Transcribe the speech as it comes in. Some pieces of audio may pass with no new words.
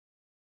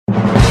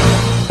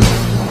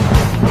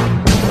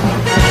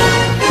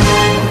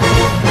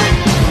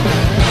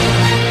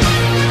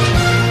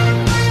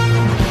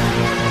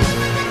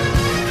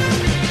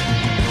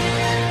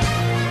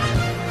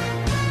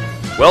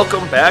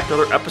Welcome back to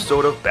another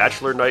episode of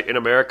Bachelor Night in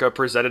America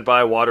presented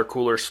by Water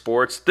Cooler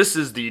Sports. This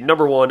is the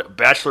 #1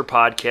 Bachelor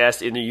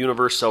podcast in the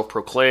universe,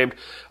 self-proclaimed.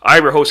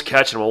 I'm your host,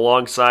 Ketch, and I'm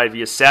alongside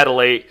via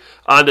satellite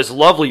on this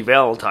lovely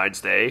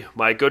Valentine's Day,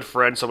 my good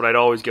friend, someone I'd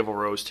always give a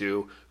rose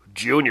to,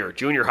 Junior.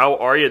 Junior, how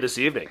are you this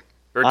evening?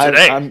 Or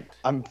today?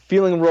 I'm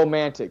feeling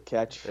romantic,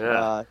 Ketch.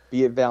 Yeah.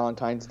 Be it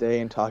Valentine's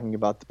Day and talking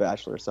about The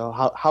Bachelor. So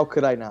how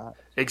could I not?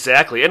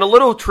 Exactly. And a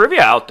little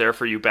trivia out there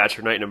for you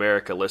Bachelor Night in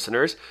America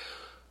listeners.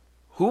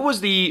 Who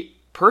was the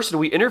person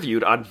we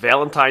interviewed on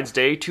Valentine's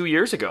Day 2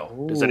 years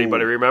ago? Does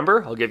anybody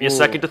remember? I'll give you a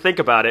second to think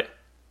about it.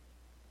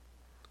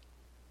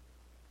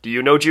 Do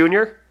you know,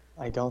 Junior?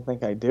 I don't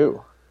think I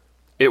do.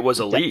 It was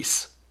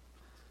Elise.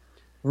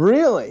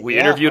 Really? We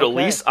interviewed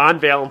Elise on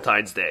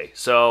Valentine's Day.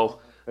 So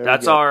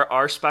that's good.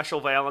 our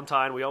special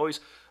Valentine. We always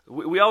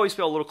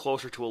feel a little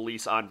closer to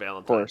Elise on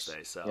Valentine's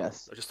Day. So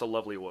yes. Just a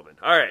lovely woman.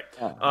 All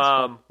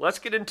right. Let's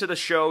get into the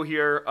show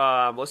here.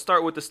 Let's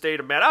start with the state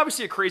of Matt.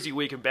 Obviously a crazy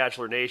week in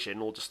Bachelor Nation.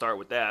 We'll just start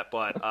with that.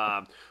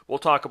 But we'll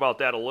talk about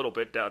that a little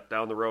bit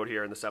down the road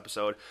here in this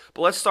episode.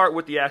 But let's start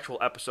with the actual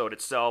episode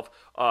itself.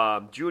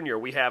 Junior,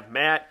 we have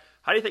Matt.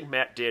 How do you think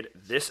Matt did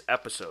this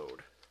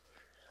episode?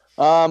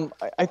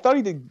 I thought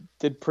he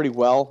did pretty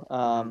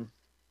well.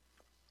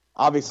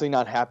 Obviously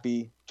not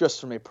happy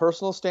just from a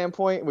personal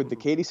standpoint with the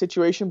Katie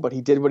situation, but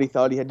he did what he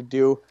thought he had to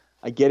do.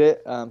 I get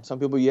it. Some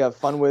people you have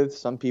fun with,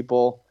 some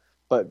people,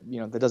 but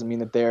that doesn't mean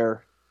that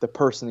they're the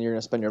person that you're going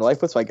to spend your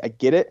life with. So I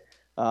get it.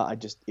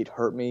 It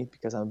hurt me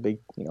because I'm a big,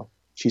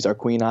 she's our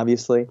queen,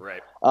 obviously.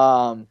 Right.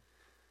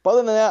 But other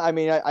than that, I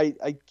mean,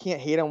 I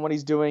can't hate on what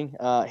he's doing.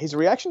 His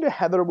reaction to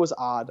Heather was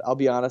odd, I'll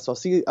be honest.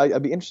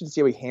 I'd be interested to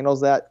see how he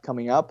handles that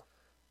coming up.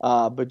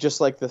 But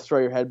just like the throw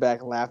your head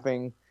back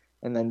laughing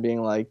and then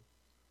being like,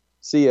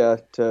 see ya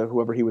to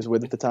whoever he was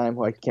with at the time,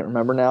 who I can't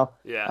remember now.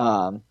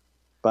 Yeah.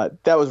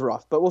 But that was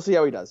rough. But we'll see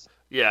how he does.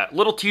 Yeah,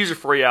 little teaser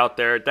for you out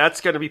there.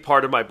 That's going to be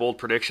part of my bold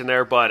prediction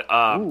there. But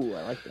ooh,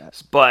 I like that.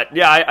 But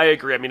yeah, I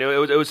agree. I mean, it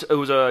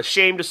was a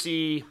shame to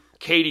see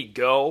Katie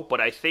go,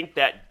 but I think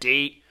that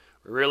date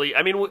really.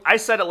 I mean, I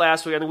said it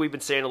last week. I think we've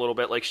been saying a little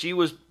bit like she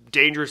was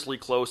dangerously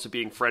close to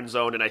being friend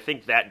zoned, and I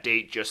think that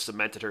date just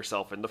cemented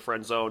herself in the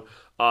friend zone.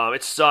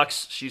 It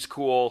sucks. She's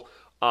cool.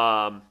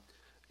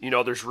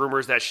 There's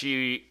rumors that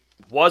she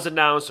was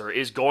announced or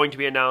is going to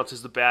be announced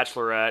as the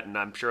Bachelorette, and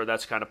I'm sure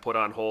that's kind of put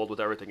on hold with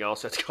everything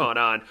else that's gone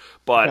on.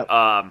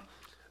 But,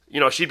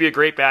 she'd be a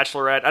great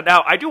Bachelorette.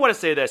 Now, I do want to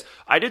say this.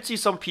 I did see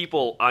some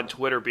people on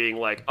Twitter being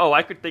like, oh,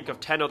 I could think of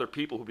 10 other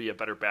people who'd be a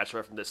better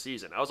Bachelorette from this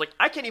season. I was like,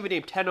 I can't even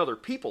name 10 other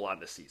people on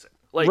this season.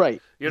 Like,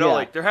 right.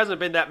 Like, there hasn't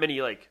been that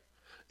many, like,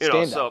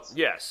 standouts.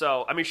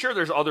 So, I mean, sure,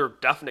 there's other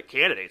definite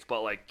candidates,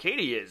 but, like,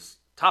 Katie is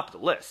top of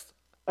the list.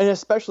 And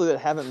especially that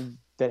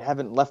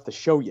haven't left the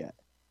show yet.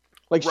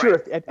 Like, right.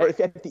 Sure, if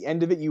at the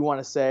end of it you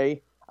want to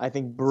say, I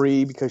think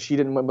Bri, because she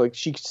didn't win, like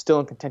she's still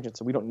in contention,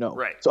 so we don't know.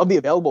 Right. So of the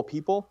available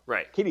people,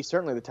 right, Katie's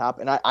certainly the top,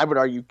 and I would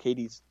argue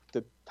Katie's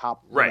the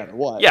top no matter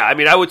what. Yeah, I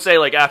mean, I would say,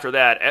 like, after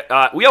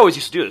that, we always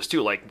used to do this,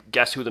 too, like,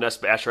 guess who the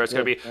next Bachelorette's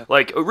going to be. Yeah.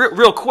 Like,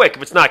 real quick,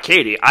 if it's not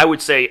Katie, I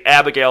would say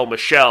Abigail,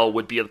 Michelle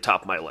would be at the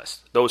top of my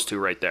list. Those two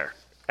right there,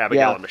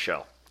 Abigail and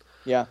Michelle.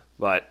 Yeah.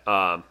 But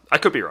I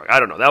could be wrong. I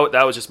don't know.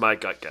 That was just my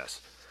gut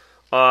guess.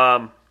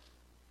 All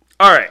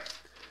right.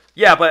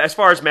 Yeah, but as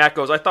far as Matt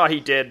goes, I thought he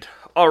did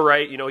all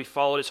right. He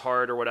followed his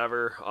heart or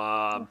whatever.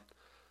 Now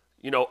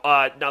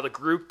the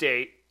group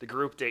date,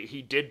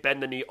 he did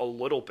bend the knee a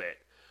little bit,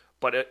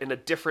 but in a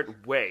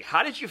different way.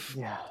 How did you?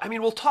 I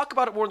mean, we'll talk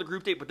about it more in the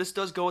group date, but this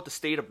does go with the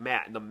state of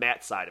Matt and the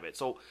Matt side of it.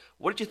 So,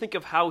 what did you think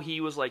of how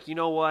he was like? You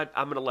know what?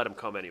 I'm going to let him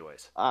come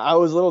anyways. I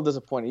was a little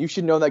disappointed. You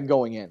should know that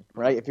going in,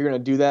 right? If you're going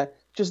to do that,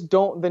 just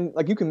don't. Then,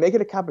 like, you can make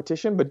it a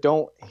competition, but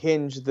don't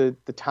hinge the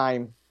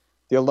time,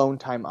 the alone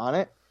time on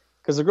it.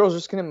 Because the girls are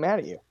just going to be mad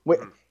at you.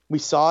 We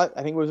saw it.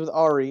 I think it was with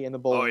Ari in the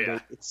bowling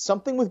date. It's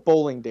something with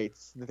bowling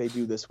dates that they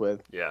do this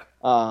with. Yeah.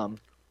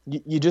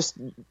 You just,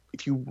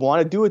 if you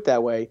want to do it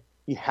that way,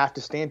 you have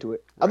to stand to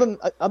it. Right.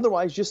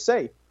 Otherwise, just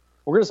say,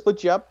 we're going to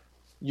split you up.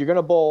 You're going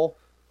to bowl.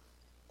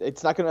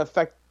 It's not going to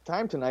affect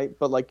time tonight,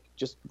 but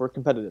we're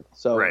competitive.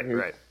 So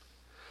right.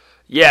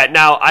 Yeah.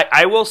 Now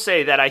I will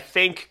say that I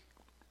think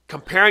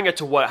comparing it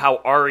to how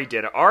Ari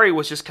did it, Ari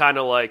was just kind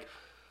of like,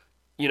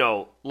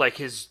 like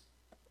his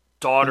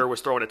daughter was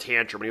throwing a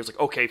tantrum, and he was like,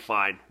 okay,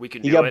 fine, we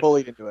can do it. He got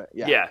bullied into it,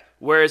 Yeah.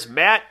 Whereas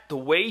Matt, the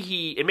way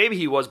and maybe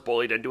he was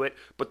bullied into it,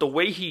 but the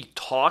way he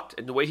talked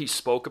and the way he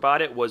spoke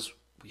about it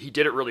he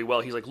did it really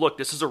well. He's like, look,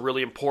 this is a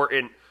really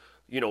important,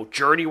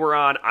 journey we're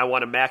on. I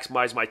want to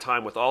maximize my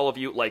time with all of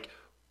you. Like,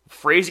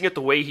 phrasing it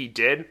the way he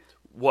did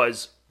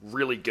was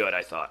really good,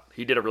 I thought.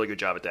 He did a really good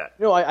job at that.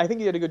 I think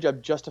he did a good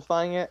job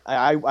justifying it.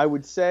 I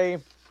would say...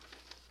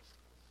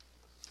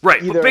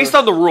 Right, but based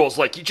on the rules,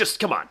 like, you just,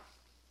 come on.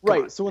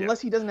 Right, so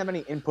unless he doesn't have any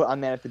input on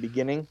that at the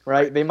beginning,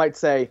 right, they might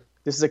say,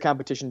 this is a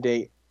competition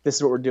date, this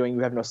is what we're doing, you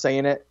have no say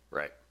in it.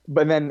 Right.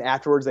 But then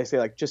afterwards they say,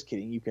 like, just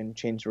kidding, you can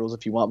change the rules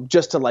if you want,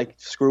 just to, like,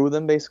 screw with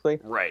them, basically.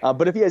 Right.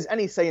 But if he has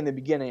any say in the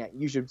beginning,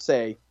 you should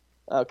say,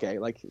 okay,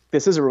 like,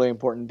 this is a really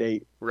important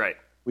date. Right.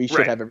 We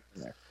should have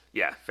everything there.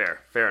 Yeah,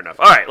 fair enough.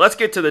 All right, let's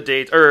get to the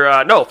dates.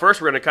 Or no,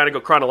 first we're going to kind of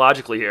go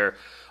chronologically here.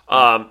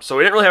 So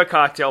we didn't really have a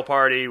cocktail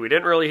party. We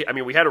didn't really. I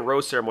mean, we had a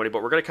rose ceremony,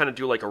 but we're going to kind of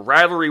do like a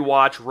rivalry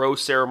watch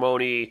rose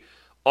ceremony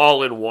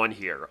all in one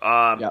here.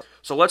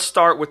 So let's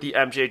start with the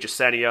MJ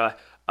Jasenia.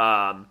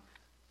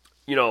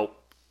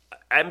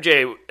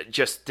 MJ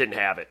just didn't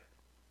have it.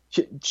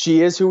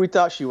 She is who we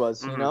thought she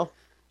was. You know,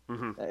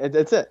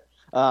 that's it.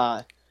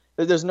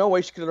 There's no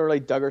way she could have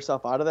really dug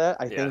herself out of that.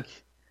 I think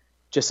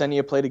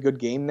Jasenia played a good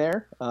game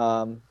there.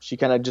 She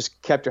kind of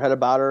just kept her head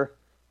about her.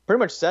 Pretty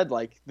much said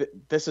like,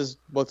 "This is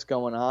what's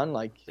going on."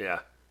 Like,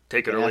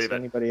 take it or leave it.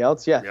 Anybody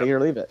else? Take it or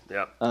leave it.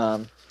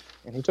 And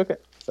he took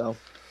it. So.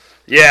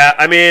 Yeah,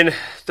 I mean,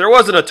 there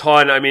wasn't a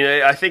ton. I mean,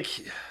 I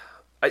think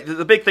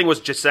the big thing was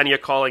Jasenia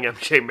calling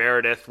MJ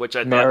Meredith, which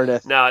I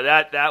thought. No,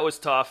 that was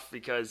tough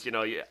because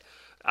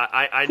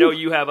I know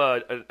you have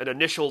an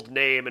initialed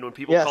name, and when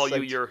people call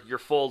you your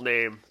full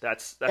name,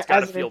 that's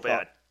gotta feel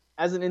bad.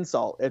 As an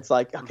insult, it's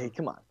like, okay,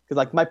 come on, because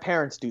like my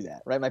parents do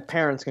that, right? My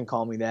parents can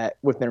call me that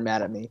when they're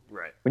mad at me.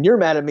 Right. When you're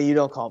mad at me, you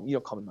don't call me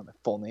by my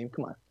full name.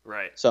 Come on.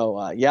 Right. So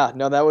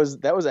that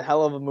was a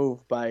hell of a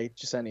move by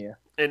Jasenia.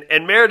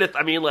 And Meredith,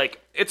 I mean, like,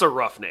 it's a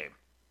rough name.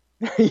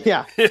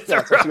 Yeah, that's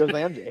what she goes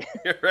by MJ.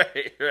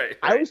 Right.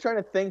 I was trying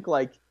to think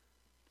like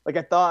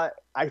I thought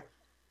my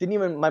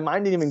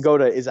mind didn't even go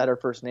to, is that her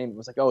first name? It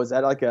was like, oh, is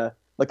that like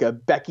a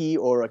Becky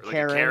or a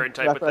Karen? Like a Karen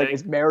type of thing.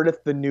 Is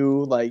Meredith the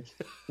new like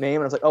name?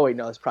 And I was like, oh wait,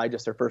 no, it's probably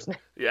just her first name.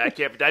 Yeah, I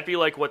can't. That'd be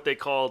like what they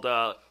called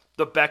the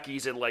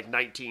Beckys in like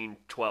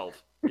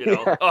 1912. You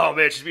know? Oh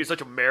man, she's being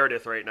such a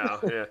Meredith right now.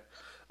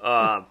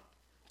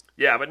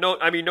 Yeah. But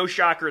no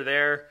shocker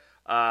there.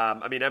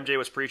 I mean, MJ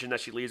was preaching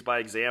that she leads by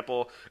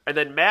example, and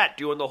then Matt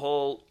doing the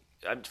whole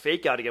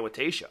fake out again with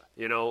Tayshia.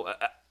 You know,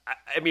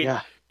 I mean,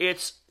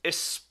 it's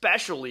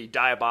especially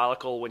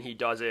diabolical when he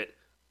does it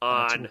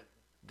on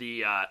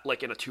the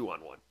like in a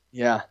 2-on-1.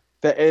 Yeah,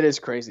 it is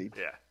crazy.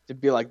 Yeah, to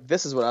be like,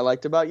 this is what I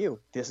liked about you.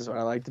 This is what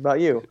I liked about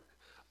you.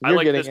 I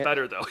like this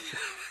better though.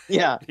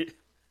 Yeah,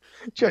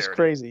 just Meredith.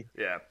 Crazy.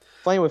 Yeah,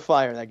 playing with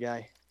fire, that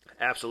guy.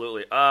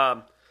 Absolutely.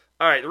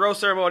 All right, the rose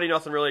ceremony,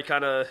 nothing really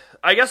kind of...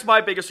 I guess my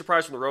biggest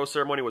surprise from the rose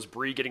ceremony was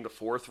Brie getting the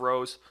 4th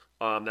rose.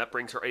 That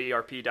brings her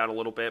AARP down a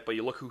little bit, but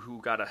you look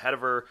who got ahead of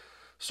her.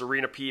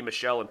 Serena P,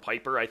 Michelle, and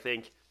Piper, I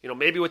think.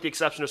 Maybe with the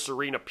exception of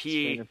Serena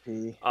P.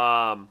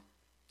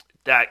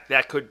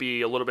 That could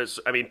be a little bit...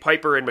 I mean,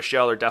 Piper and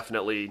Michelle are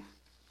definitely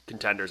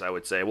contenders, I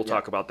would say. We'll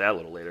talk about that a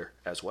little later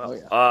as well. Oh,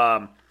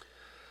 yeah.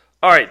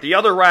 All right, the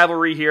other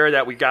rivalry here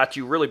that we got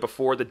to really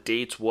before the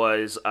dates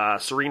was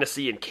Serena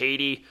C and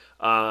Katie.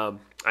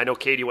 I know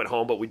Katie went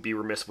home, but we'd be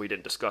remiss if we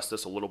didn't discuss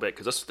this a little bit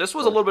because this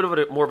was a little bit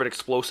of more of an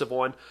explosive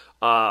one.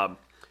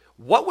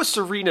 What was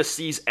Serena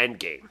C's end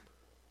game?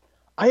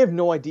 I have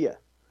no idea.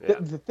 Yeah.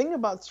 The thing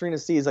about Serena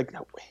C is like,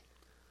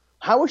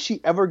 how has she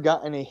ever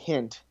gotten a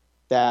hint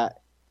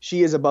that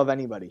she is above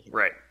anybody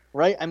here?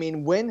 Right? I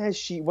mean, when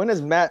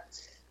has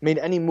Matt made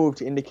any move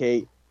to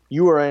indicate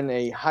you are in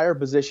a higher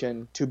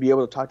position to be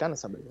able to talk down to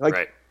somebody?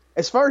 Like,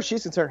 as far as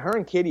she's concerned, her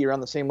and Katie are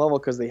on the same level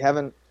because they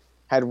haven't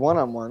had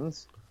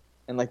one-on-ones.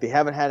 And like they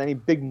haven't had any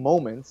big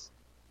moments,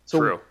 so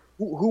True.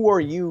 Who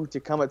are you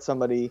to come at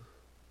somebody?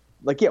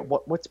 Like,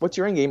 what's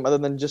your end game other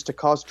than just to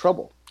cause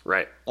trouble?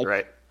 Right.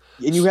 And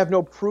you have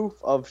no proof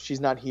of she's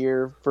not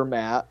here for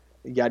Matt,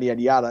 yada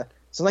yada yada.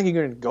 It's not like you're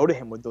going to go to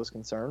him with those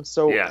concerns.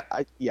 So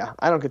I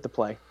don't get to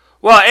play.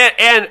 Well,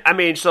 and I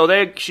mean,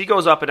 so she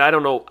goes up, and I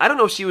don't know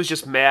if she was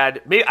just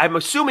mad. Maybe I'm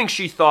assuming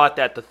she thought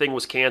that the thing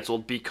was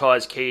canceled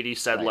because Katie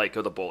said like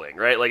the bullying,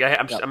 right? Like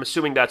I'm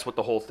assuming that's what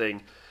the whole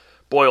thing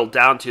boiled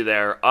down to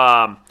there.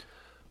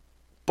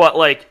 But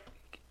like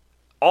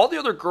all the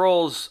other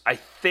girls, I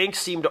think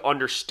seem to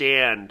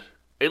understand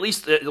at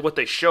least what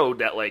they showed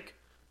that like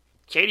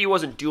Katie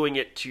wasn't doing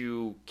it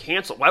to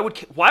cancel. Why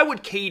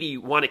would Katie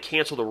want to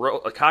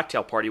cancel a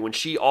cocktail party when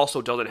she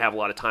also doesn't have a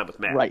lot of time with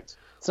Matt? Right.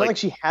 It's not like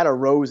she had a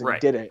rose and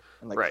did it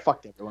and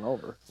fucked everyone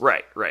over.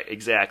 Right,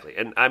 exactly.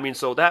 And I mean,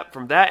 so that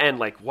from that end,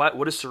 like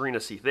what is Serena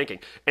C thinking?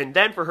 And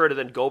then for her to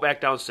then go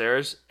back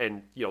downstairs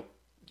and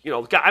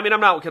I mean, I'm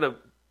not gonna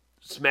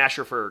smash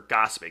her for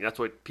gossiping. That's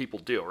what people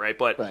do, right?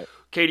 But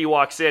Katie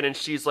walks in and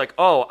she's like,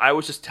 "Oh, I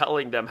was just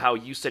telling them how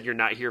you said you're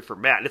not here for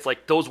Matt." And it's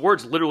like those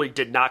words literally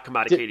did not come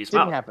out of Katie's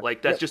mouth. Happen.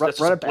 Like that's just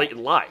a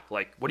blatant lie.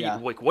 Like what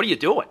are you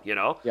doing?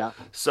 Yeah.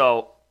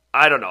 So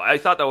I don't know. I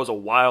thought that was a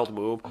wild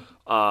move.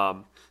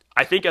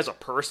 I think as a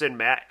person,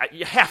 Matt,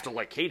 you have to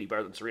like Katie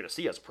better than Serena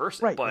C as a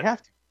person. Right, but you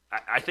have to.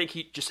 I think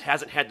he just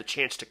hasn't had the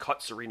chance to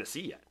cut Serena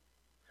C yet.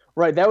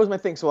 Right, that was my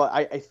thing. So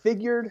I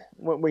figured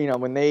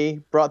when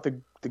they brought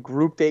the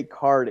group date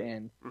card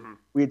in,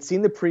 we had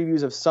seen the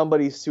previews of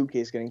somebody's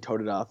suitcase getting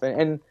toted off,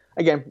 and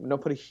again,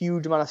 don't put a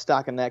huge amount of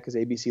stock in that because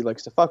ABC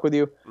likes to fuck with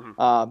you.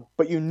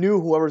 But you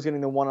knew whoever's getting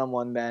the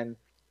one-on-one then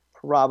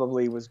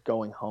probably was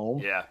going home.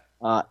 Yeah.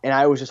 And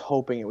I was just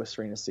hoping it was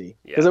Serena C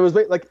because it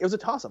was a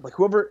toss-up. Like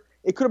whoever,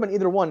 it could have been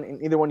either one, and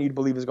either one you'd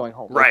believe is going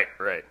home. Right.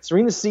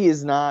 Serena C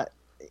is not.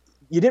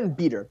 You didn't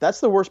beat her.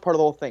 That's the worst part of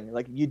the whole thing.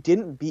 Like you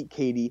didn't beat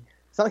Katie.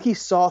 It's not like he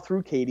saw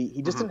through Katie.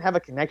 He just didn't have a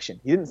connection.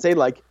 He didn't say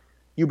like,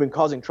 you've been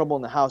causing trouble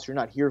in the house. You're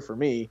not here for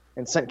me,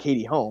 and sent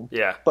Katie home.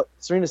 Yeah. But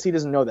Serena C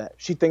doesn't know that.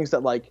 She thinks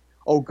that like,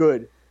 oh,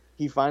 good,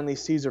 he finally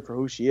sees her for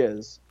who she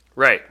is.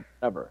 Right.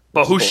 Ever.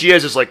 But who she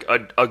is like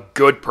a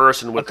good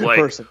person with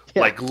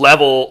like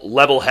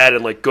level head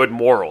and like good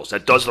morals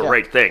that does the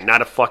right thing,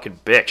 not a fucking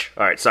bitch.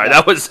 All right, sorry,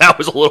 that was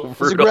a little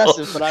brutal. It's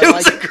aggressive, but I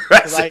like it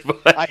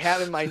aggressive. I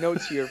have in my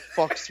notes here,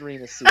 fuck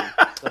Serena C.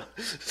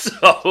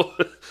 So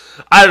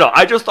I don't know.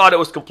 I just thought it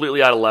was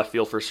completely out of left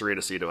field for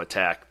Serena C to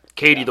attack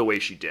Katie the way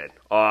she did.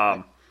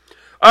 All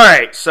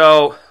right,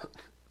 so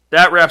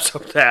that wraps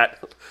up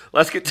that.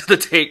 Let's get to the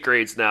take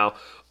grades now.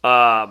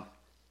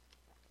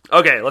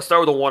 Okay, let's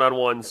start with the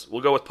one-on-ones.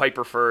 We'll go with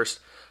Piper first.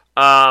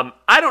 I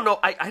don't know.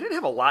 I didn't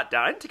have a lot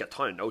down. I didn't take a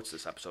ton of notes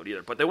this episode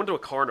either, but they went to a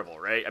carnival,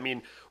 right? I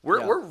mean,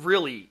 we're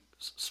really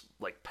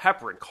like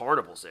peppering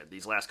carnivals in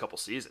these last couple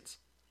seasons.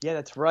 Yeah,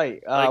 that's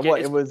right.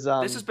 It was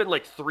this has been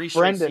like 3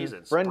 straight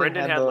seasons. Brendan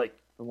had like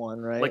the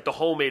one, right? Like the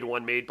homemade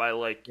one made by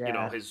like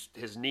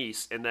his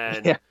niece, and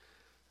then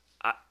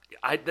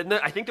I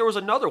think there was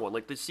another one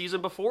like the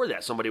season before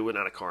that. Somebody went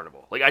on a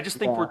carnival. Like I just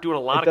think we're doing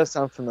a lot. It does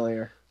sound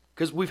familiar.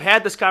 Because we've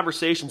had this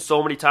conversation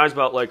so many times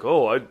about like,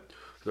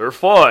 they're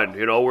fun,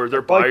 where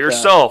they're by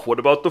yourself. What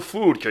about the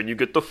food? Can you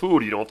get the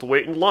food? You don't have to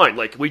wait in line.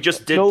 Like we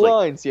just did.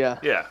 Lines, yeah.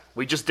 Yeah,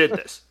 we just did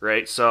this,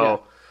 right?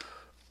 So,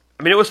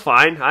 I mean, it was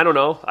fine. I don't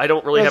know. I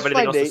don't really have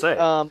anything else to say.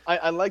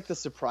 I like the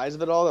surprise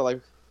of it all.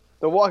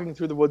 They're walking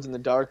through the woods in the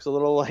dark. It's a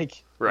little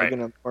like, you're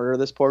gonna murder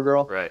this poor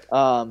girl, right?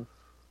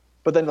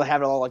 But then to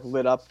have it all like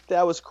lit up,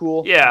 that was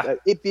cool. Yeah.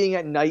 It being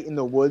at night in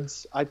the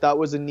woods, I thought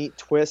was a neat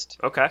twist.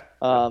 Okay.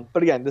 But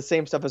again, the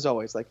same stuff as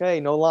always. Like, hey,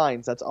 no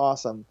lines. That's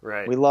awesome.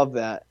 Right. We love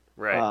that.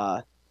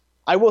 Right.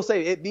 I will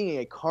say it being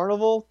a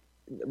carnival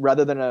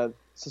rather than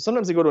so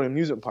sometimes they go to an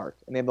amusement park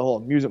and they have the whole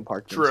amusement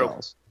park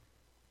themselves.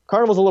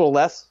 Carnival's a little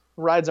less.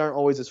 Rides aren't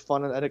always as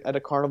fun at a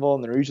carnival,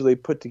 and they're usually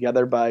put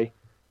together by,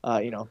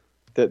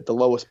 the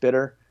lowest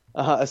bidder.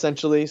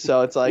 Essentially,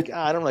 so it's like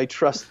I don't really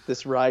trust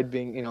this ride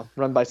being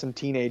run by some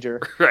teenager.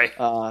 Right.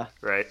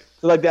 Right.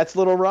 So like that's a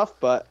little rough,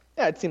 but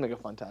yeah, it seemed like a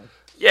fun time.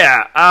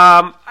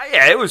 Yeah.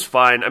 It was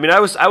fine. I mean,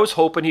 I was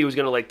hoping he was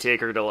gonna like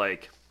take her to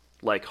like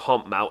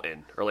Hump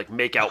Mountain or like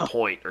Makeout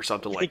Point or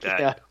something like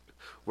that,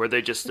 where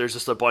there's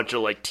just a bunch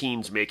of like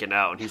teens making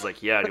out, and he's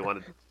like, yeah, do you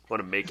want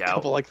to make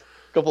out?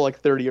 Couple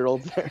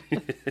 30-year-olds there.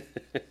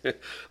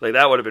 Like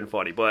that would have been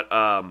funny, but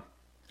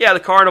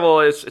the carnival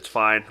it's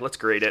fine. Let's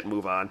grade it and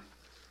move on.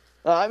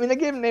 I mean, I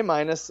gave it an A-.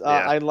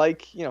 I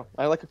like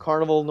a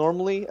carnival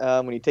normally.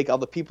 When you take all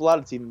the people out,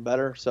 it's even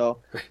better. So,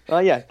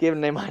 gave it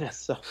an A-.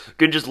 So you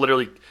can just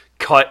literally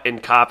cut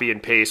and copy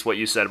and paste what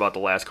you said about the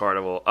last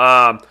carnival.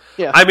 I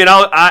mean,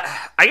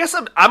 I guess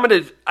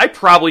I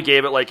probably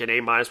gave it like an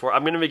A- for.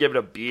 I'm gonna give it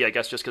a B, I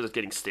guess, just because it's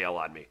getting stale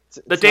on me.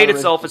 The date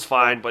itself is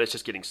fine, but it's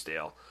just getting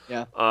stale.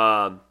 Yeah.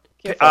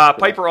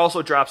 Piper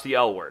also drops the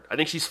L word. I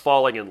think she's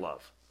falling in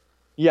love.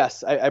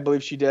 Yes, I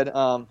believe she did.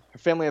 Her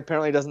family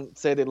apparently doesn't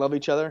say they love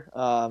each other,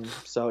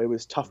 so it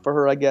was tough for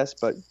her, I guess.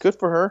 But good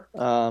for her.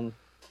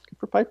 Good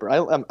for Piper.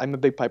 I'm a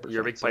big Piper fan.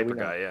 You're a big Piper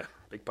guy, yeah.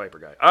 Big Piper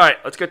guy. All right,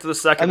 let's get to the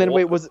second. And then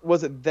wait,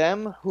 was it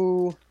them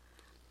who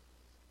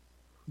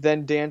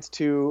then danced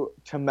to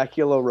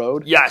Temecula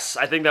Road? Yes,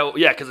 I think that.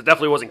 Yeah, because it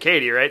definitely wasn't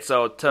Katie, right?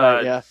 So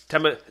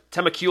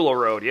Temecula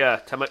Road, yeah.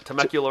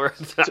 Temecula Road.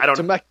 I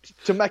don't know.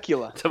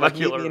 Temecula.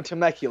 Temecula. Like in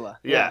Temecula.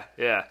 Yeah.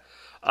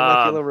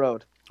 Temecula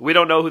Road. We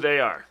don't know who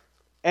they are.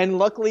 And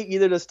luckily,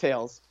 either does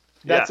Tails.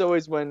 That's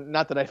always when,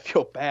 not that I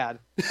feel bad,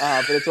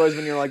 but it's always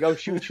when you're like, oh,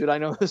 shoot, should I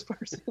know this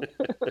person?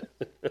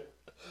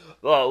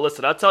 Well,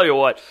 listen, I'll tell you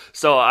what.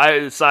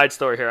 So, side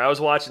story here. I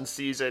was watching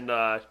season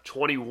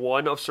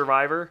 21 of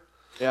Survivor.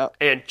 Yeah.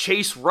 And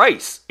Chase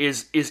Rice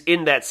is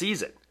in that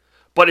season.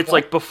 But it's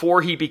like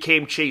before he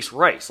became Chase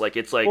Rice. Like,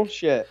 it's like. Oh,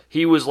 shit.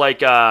 He was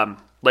like a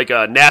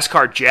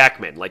NASCAR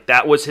Jackman. Like,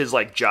 that was his,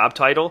 like, job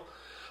title.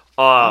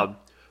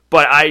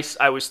 But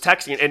I was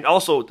texting, and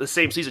also the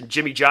same season,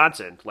 Jimmy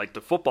Johnson, like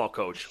the football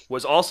coach,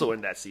 was also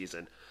in that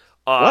season.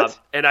 What?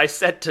 And I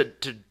said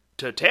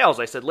to Tails,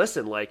 I said,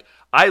 listen, like,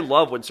 I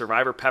love when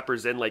Survivor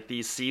peppers in like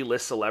these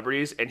C-list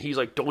celebrities, and he's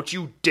like, don't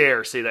you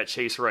dare say that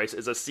Chase Rice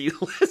is a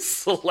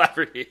C-list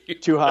celebrity.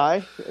 Too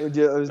high?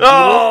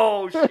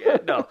 Oh,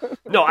 shit, no.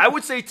 No, I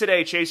would say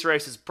today Chase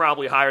Rice is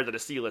probably higher than a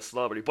C-list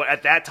celebrity, but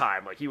at that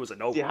time, like, he was a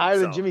nobody. Is he higher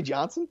than Jimmy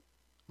Johnson?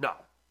 No.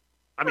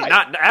 I mean,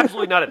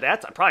 absolutely not at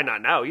that time. Probably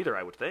not now either,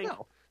 I would think.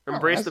 No.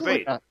 Embrace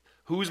debate. Not.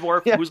 Who's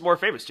more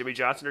famous, Jimmy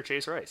Johnson or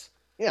Chase Rice?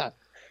 Yeah.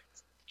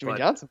 Jimmy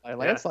Johnson by a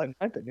landslide, in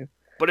my opinion.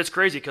 But it's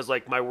crazy because,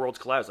 like, my worlds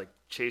collapsed. Like,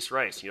 Chase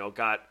Rice,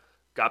 got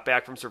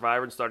back from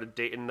Survivor and started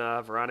dating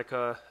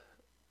Veronica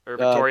or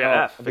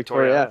Victoria F.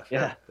 Victoria F.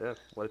 Yeah.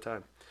 What a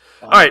time.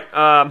 All right.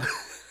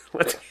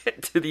 Let's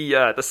get to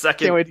the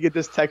second. Can't wait to get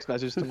this text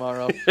message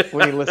tomorrow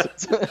when he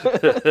listens.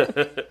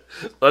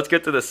 Let's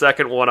get to the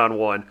second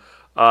one-on-one.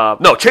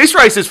 No, Chase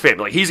Rice is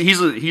famous. Like,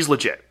 he's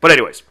legit. But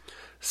anyways,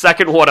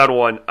 second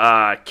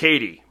one-on-one.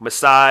 Katie,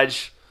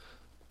 massage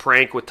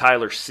prank with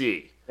Tyler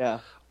C. Yeah.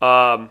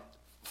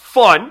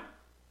 Fun.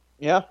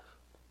 Yeah.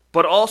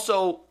 But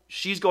also,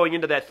 she's going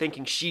into that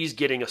thinking she's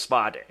getting a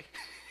spa day.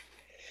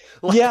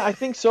 Yeah, I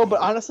think so. But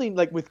honestly,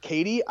 like with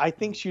Katie, I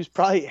think she was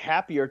probably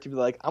happier to be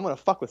like, I'm gonna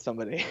fuck with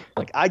somebody.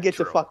 Like I get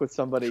to fuck with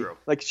somebody. True.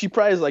 Like she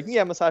probably is like,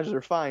 yeah, massages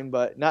are fine,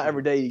 but not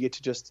every day you get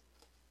to just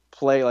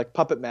play like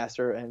puppet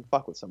master and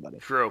fuck with somebody.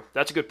 True.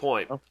 That's a good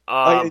point.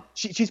 Like,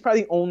 she's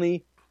probably the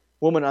only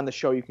woman on the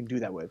show you can do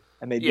that with,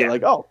 and they'd be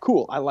like, oh,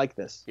 cool, I like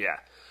this. Yeah.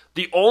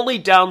 The only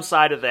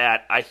downside of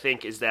that, I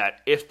think, is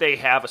that if they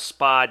have a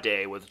spa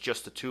day with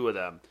just the two of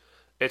them,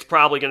 it's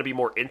probably going to be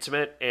more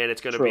intimate, and it's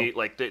going to be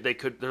like there's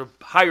a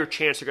higher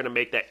chance they're going to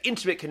make that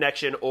intimate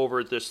connection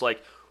over this,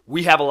 like,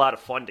 we have a lot of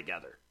fun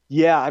together.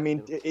 Yeah, I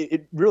mean,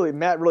 it really,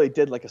 Matt really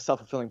did like a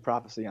self-fulfilling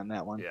prophecy on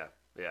that one. Yeah,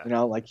 yeah. You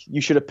know, like you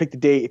should have picked a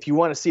date. If you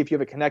want to see if you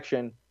have a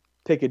connection,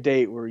 pick a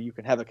date where you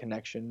can have a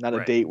connection, not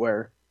a date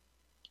where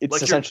it's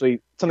like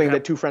essentially something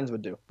that two friends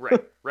would do.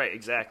 Right,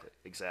 exactly.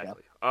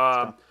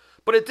 Yeah.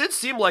 But it did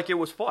seem like it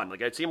was fun.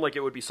 Like it seemed like it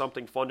would be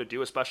something fun to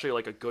do, especially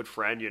like a good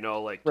friend, you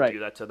know, like to do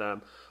that to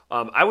them.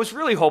 I was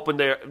really hoping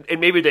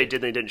and maybe they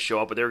didn't show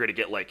up, but they were going to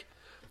get like,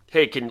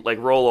 hey, can like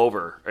roll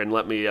over and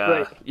let me,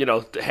 you know,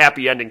 the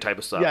happy ending type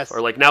of stuff. Yes.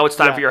 Or like, now it's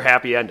time for your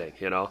happy ending,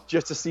 you know?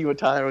 Just to see what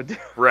Tyler would do.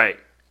 Right.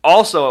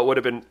 Also, it would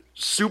have been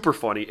super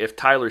funny if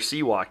Tyler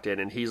C walked in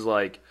and he's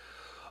like,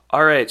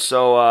 all right,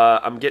 so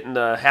I'm getting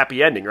the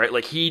happy ending, right?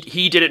 Like he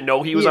didn't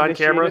know he was on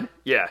camera.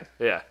 Yeah.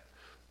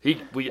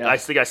 I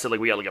think I said like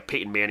we got like a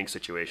Peyton Manning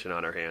situation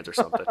on our hands or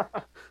something.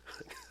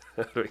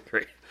 That'd be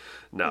great.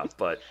 No,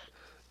 but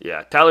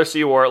yeah, Tyler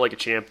C wore it like a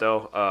champ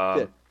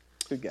though.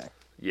 Good guy.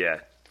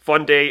 Yeah,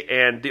 fun date.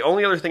 And the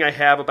only other thing I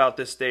have about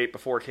this date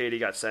before Katie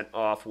got sent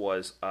off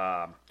was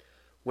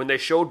when they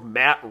showed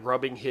Matt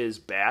rubbing his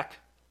back,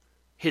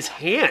 his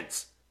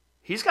hands.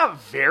 He's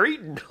got very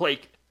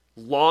like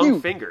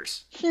long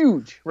fingers.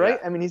 Huge, right?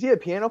 Yeah. I mean, is he a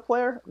piano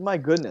player? My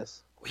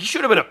goodness. He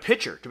should have been a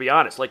pitcher, to be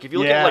honest. Like if you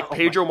look at like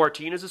Pedro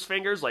Martinez's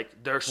fingers,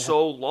 like they're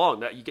so long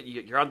that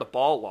you're on the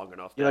ball long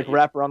enough. You like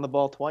wrap around the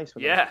ball twice.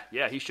 With him.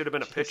 He should have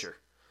been a pitcher.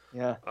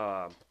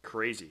 Yeah.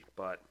 Crazy,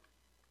 but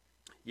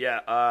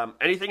yeah.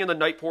 Anything in the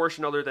night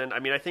portion other than, I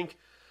mean, I think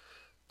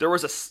there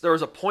was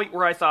a point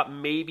where I thought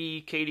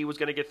maybe Katie was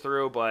going to get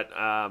through, but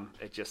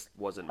it just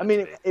wasn't. I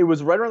mean, it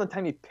was right around the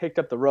time he picked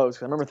up the rose.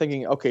 Cause I remember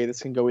thinking, okay,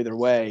 this can go either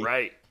way.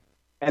 Right.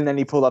 And then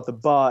he pulled out the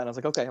butt, and I was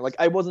like, okay, like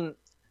I wasn't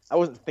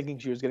thinking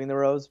she was getting the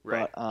rose,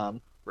 right.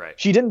 But right.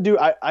 She didn't do.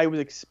 I was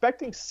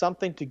expecting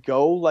something to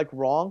go like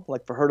wrong,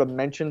 like for her to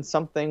mention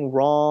something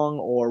wrong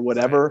or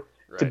whatever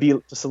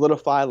to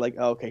solidify, like,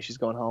 oh, okay, she's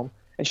going home,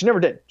 and she never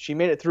did. She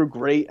made it through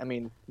great. I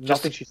mean,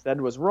 nothing she said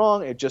was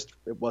wrong. It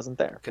wasn't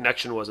there.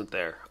 Connection wasn't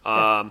there.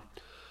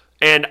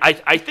 And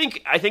I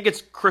think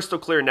it's crystal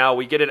clear now.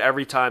 We get it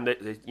every time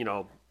that you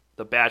know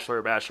the Bachelor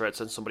or Bachelorette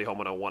sends somebody home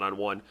on a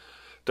one-on-one.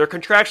 They're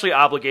contractually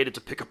obligated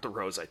to pick up the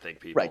rose, I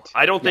think, people. Right.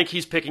 I don't think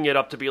he's picking it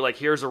up to be like,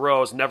 here's a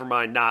rose, never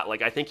mind not.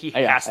 Like, I think he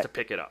has to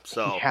pick it up.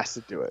 So he has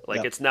to do it.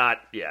 Like, it's not,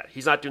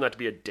 he's not doing that to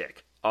be a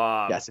dick.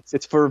 Yes,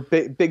 it's for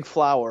Big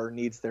Flower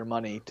needs their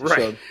money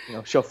to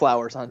show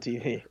flowers on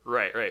TV.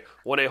 Right.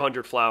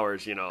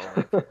 1-800-Flowers, you know.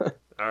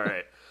 All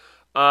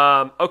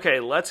right.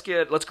 Okay, let's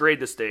grade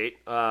this date.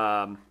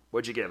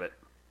 What'd you give it?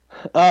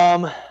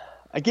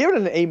 I gave it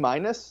an A-.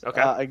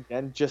 Okay.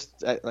 Again,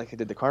 just like I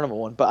did the Carnival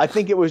one, but I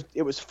think it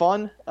was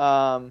fun.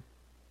 And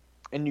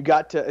you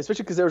got to,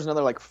 especially because there was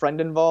another like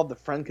friend involved. The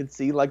friend could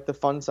see like the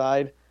fun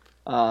side.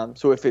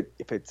 So if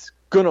it's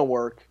gonna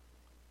work,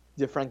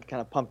 your friend can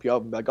kind of pump you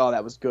up and be like, "Oh,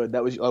 that was good.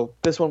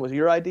 This one was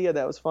your idea.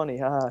 That was funny."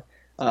 Haha.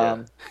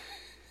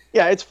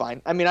 Yeah, it's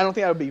fine. I mean, I don't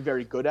think I would be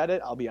very good at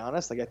it. I'll be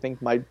honest. Like I don't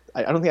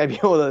think I'd be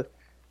able to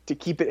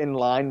keep it in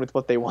line with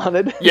what they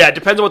wanted. Yeah, it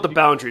depends on what the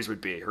boundaries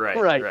would be.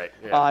 Right.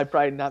 Yeah. I'd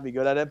probably not be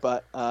good at it,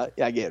 but I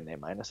gave it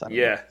an A-.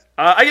 Yeah.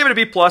 I gave it a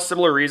B+,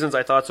 similar reasons.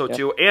 I thought so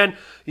too. And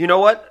you know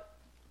what?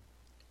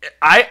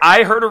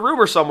 I heard a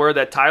rumor somewhere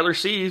that Tyler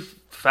C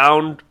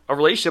found a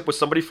relationship with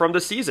somebody from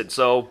the season.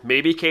 So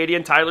maybe Katie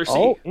and Tyler C.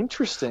 Oh,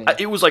 interesting.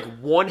 It was like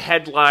one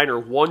headline or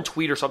one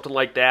tweet or something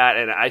like that.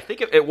 And I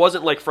think it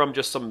wasn't like from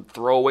just some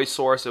throwaway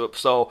source.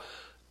 So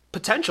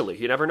potentially,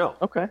 you never know.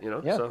 Okay. You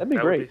know, yeah, so that'd be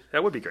great.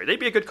 That would be great. They'd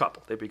be a good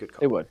couple. They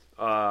would.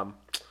 All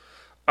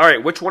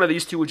right, which one of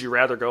these two would you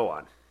rather go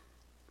on?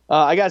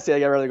 I gotta say,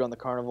 I'd rather go on the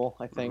Carnival.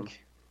 I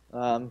think.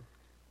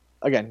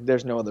 Again,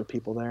 there's no other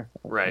people there.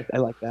 Right. I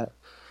like that.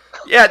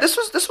 Yeah, this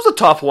was a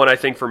tough one, I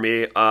think, for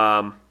me.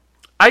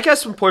 I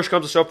guess when push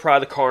comes to shove,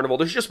 probably the Carnival.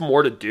 There's just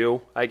more to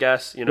do, I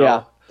guess. You know.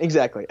 Yeah.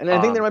 Exactly, and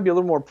I think there might be a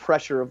little more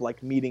pressure of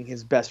like meeting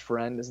his best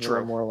friend. Is a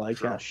little more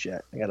like, oh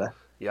shit, I gotta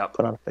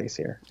put on a face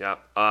here. Yeah.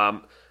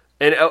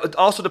 And it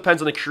also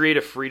depends on the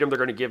creative freedom they're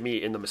going to give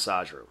me in the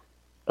massage room.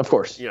 Of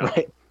course. You know?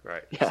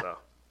 Right. Yeah. So,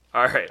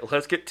 all right,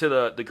 let's get to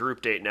the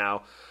group date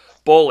now.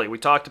 Bowling, we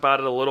talked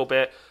about it a little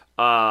bit.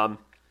 What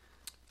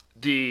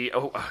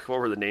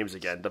were the names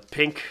again? The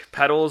Pink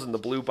Petals and the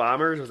Blue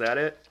Bombers, was that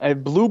it?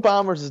 Blue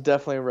Bombers is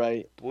definitely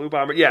right. Blue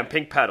Bomber, yeah, and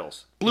Pink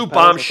Petals. Blue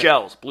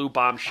Bombshells. Blue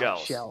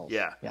Bombshells.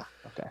 Yeah. Yeah,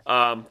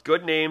 okay.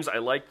 Good names, I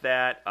like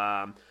that.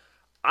 I'm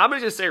going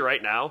to just say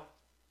right now,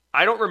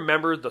 I don't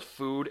remember the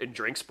food and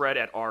drink spread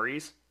at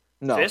Ari's.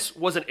 No, This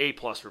was an A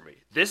plus for me.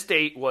 This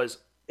date was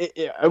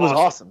it was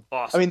awesome.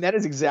 Awesome. I mean, that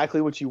is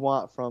exactly what you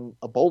want from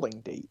a bowling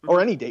date Mm-hmm. or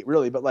any date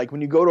really. But like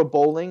when you go to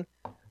bowling,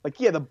 like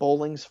yeah, the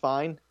bowling's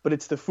fine, but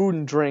it's the food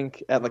and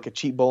drink at like a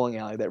cheap bowling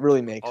alley that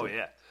really makes Oh it.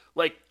 yeah,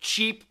 like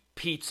cheap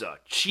pizza,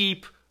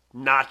 cheap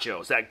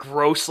nachos, that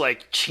gross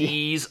like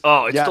cheese.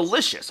 Oh, it's Yes.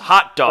 delicious.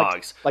 Hot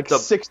dogs, Like the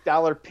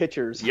 $6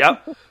 pitchers.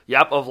 yep,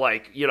 of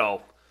like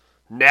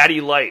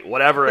Natty Light,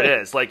 whatever it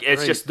is. Like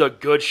it's Right. just the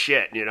good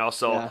shit,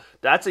 So Yeah.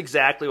 that's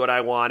exactly what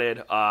I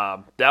wanted.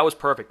 That was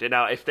perfect. And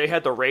now if they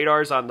had the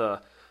radars on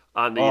the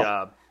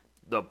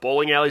the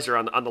bowling alleys or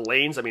on the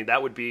lanes, I mean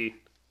that would be.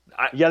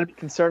 You got to be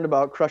concerned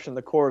about crushing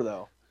the core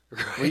though.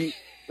 You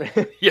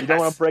Yes. don't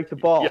want to break the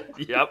ball.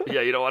 Yep.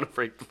 Yeah, you don't want to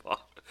break the ball.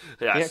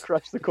 Yes. Can't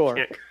crush the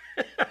core.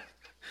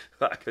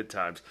 Good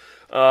times.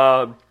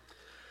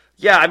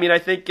 Yeah, I mean, I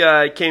think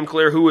it came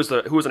clear who was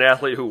an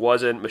athlete, who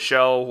wasn't.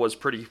 Michelle was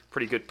pretty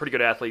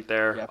good athlete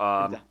there.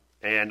 Yeah,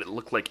 and it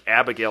looked like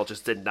Abigail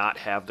just did not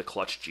have the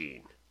clutch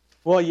gene.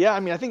 Well, yeah, I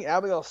mean, I think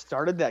Abigail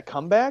started that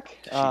comeback,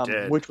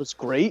 did. which was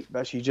great,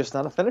 but she's just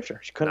not a finisher.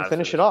 She couldn't Not a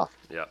finish it finisher. off.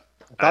 Yeah,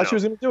 I thought she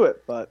was going to do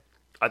it, but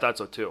I thought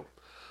so too.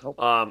 Nope.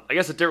 I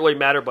guess it didn't really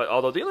matter, but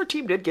although the other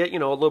team did get a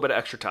little bit of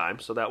extra time,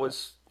 so that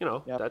was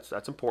Yep.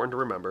 that's important to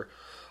remember.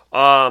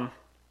 All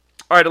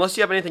right, unless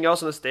you have anything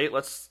else in this date,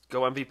 let's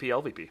go MVP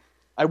LVP.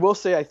 I will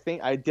say I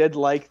think I did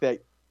like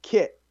that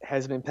Kit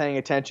has been paying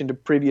attention to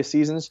previous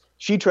seasons.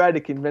 She tried to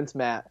convince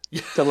Matt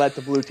to let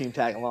the blue team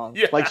tag along.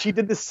 Yeah. Like she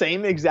did the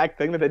same exact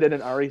thing that they did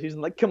in Ari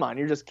season. Like, come on,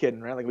 you're just kidding,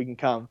 right? Like we can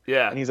come.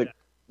 Yeah. And he's like,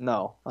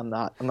 no, I'm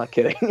not. I'm not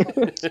kidding.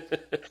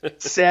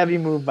 Savvy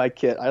move by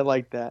Kit. I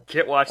like that.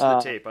 Kit watching the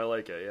tape, I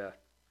like it. Yeah.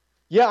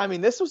 Yeah, I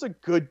mean, this was a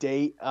good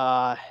date.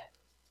 I'll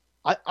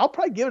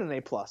probably give it an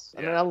A plus.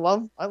 I mean, Yeah.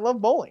 I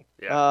love bowling.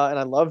 Yeah. And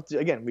I loved,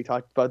 again, we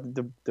talked about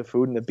the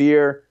food and the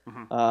beer.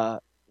 Mm-hmm.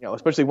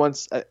 Especially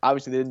once,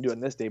 obviously they didn't do it in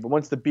this day, but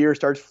once the beer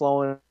starts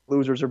flowing,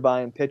 losers are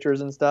buying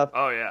pitchers and stuff.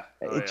 Oh yeah.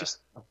 It just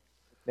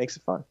makes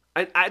it fun.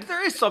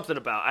 There is something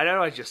about, I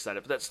know I just said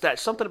it, but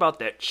that's something about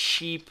that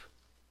cheap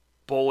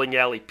bowling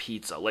alley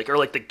pizza, or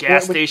like the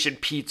gas station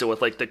pizza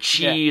with like the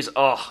cheese. Yeah.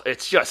 Oh,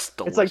 it's just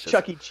delicious. It's like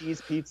Chuck E.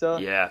 Cheese pizza.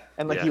 Yeah.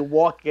 And you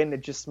walk in,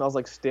 it just smells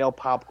like stale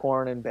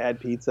popcorn and bad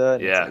pizza.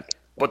 And yeah. It's like,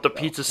 but the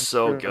pizza's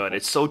so good.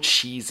 It's so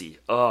cheesy.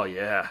 Oh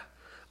yeah.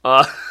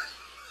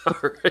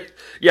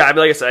 Yeah, I mean,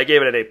 like I said, I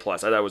gave it an A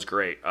plus. I thought it was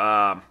great.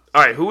 All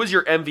right, who was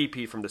your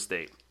MVP from the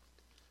state?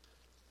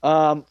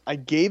 I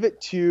gave it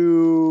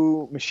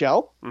to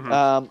Michelle.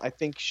 Mm-hmm. I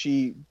think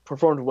she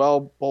performed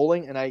well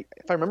bowling, and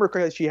if I remember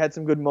correctly, she had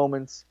some good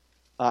moments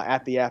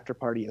at the after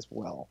party as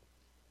well.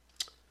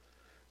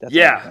 That's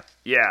yeah.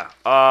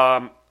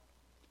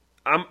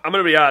 I'm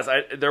gonna be honest.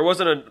 There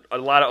wasn't a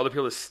lot of other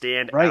people to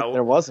stand out.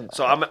 There wasn't.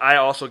 So I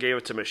also gave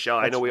it to Michelle.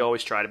 I know we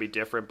always try to be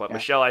different, but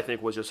Michelle I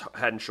think was just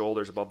head and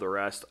shoulders above the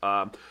rest.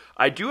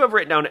 I do have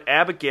written down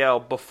Abigail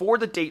before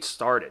the date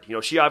started.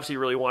 She obviously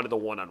really wanted the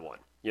one-on-one.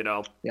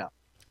 Yeah.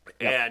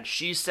 And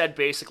she said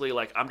basically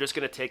like, I'm just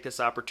gonna take this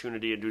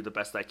opportunity and do the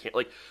best I can.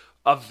 Like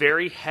a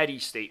very heady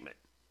statement.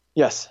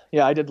 Yes.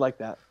 Yeah, I did like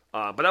that.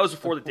 But that was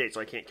before the date,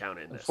 so I can't count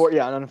it in this.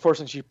 And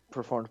unfortunately, she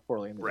performed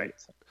poorly in the date.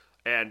 So.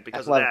 And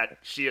because of that,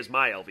 she is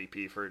my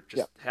LVP for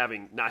just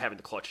not having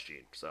the clutch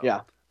gene. So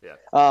yeah.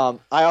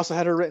 I also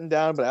had her written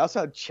down, but I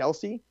also had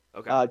Chelsea.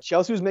 Okay.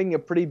 Chelsea was making a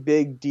pretty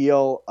big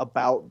deal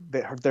about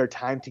their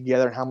time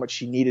together and how much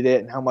she needed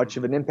it and how much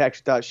of an impact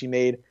she thought she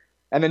made.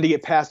 And then to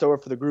get passed over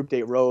for the group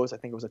date Rose, I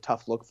think it was a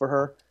tough look for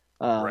her.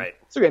 Right.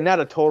 So again,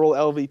 not a total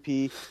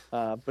LVP,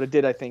 but it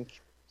did, I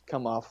think,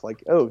 come off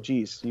like, oh,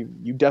 geez,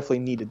 you definitely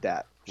needed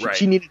that.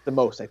 She needed it the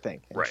most, I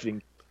think. And she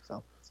didn't.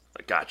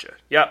 Gotcha.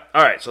 Yep.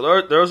 All right.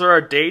 So those are our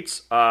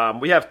dates.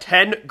 We have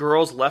 10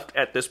 girls left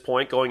at this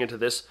point going into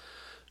this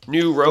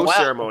new rose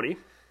ceremony.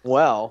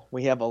 Well,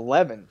 we have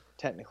 11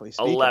 technically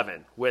speaking.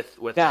 11 with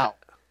now.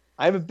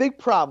 I have a big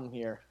problem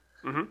here.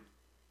 Mm-hmm.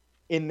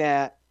 In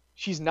that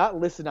she's not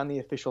listed on the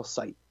official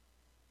site.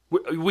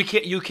 We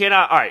can't. You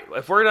cannot. All right.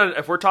 If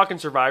we're talking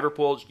survivor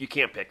pools, you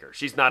can't pick her.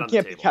 She's not on the table.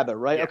 You can't pick Heather,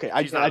 right? Yeah, okay.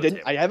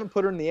 I haven't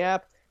put her in the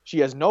app. She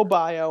has no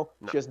bio.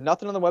 No. She has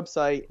nothing on the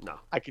website. No.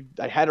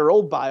 I had her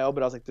old bio,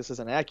 but I was like, this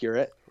isn't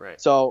accurate. Right.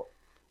 So.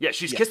 Yeah,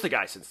 she's kissed the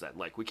guy since then.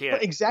 Like we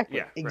can't. Exactly.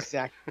 Yeah.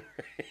 Exactly.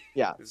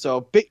 Yeah.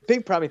 So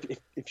big problem.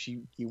 If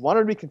you want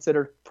her to be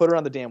considered, put her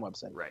on the damn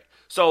website. Right.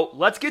 So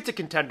let's get to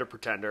contender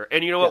pretender,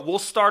 and you know what? We'll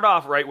start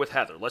off right with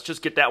Heather. Let's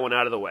just get that one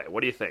out of the way.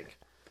 What do you think?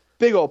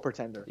 Big old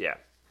pretender. Yeah.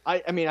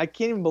 I mean, I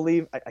can't even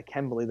believe I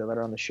can believe they let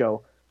her on the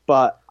show,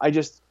 but I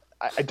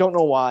don't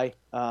know why.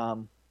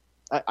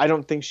 I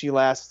don't think she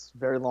lasts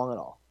very long at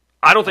all.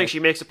 I don't think she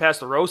makes it past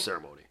the rose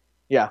ceremony.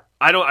 Yeah.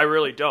 I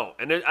really don't.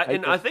 And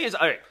the thing is,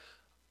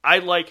 I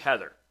like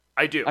Heather.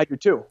 I do. I do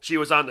too. She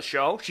was on the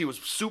show. She was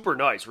super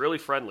nice, really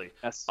friendly.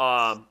 Yes.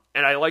 And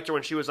I liked her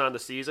when she was on the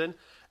season.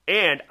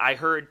 And I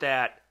heard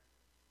that,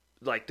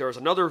 like, there was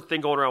another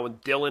thing going around when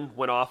Dylan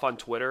went off on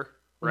Twitter,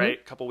 right,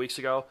 a couple weeks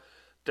ago.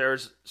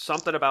 There's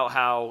something about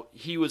how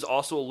he was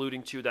also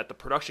alluding to that the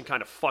production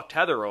kind of fucked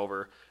Heather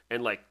over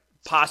and, like,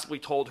 possibly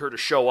told her to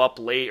show up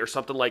late or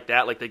something like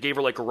that. Like they gave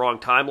her like a wrong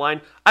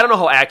timeline. I don't know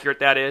how accurate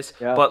that is,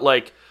 but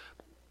like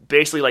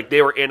basically like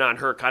they were in on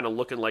her kind of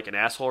looking like an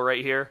asshole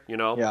right here, you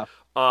know? Yeah.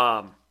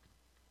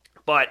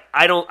 But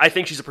I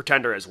think she's a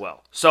pretender as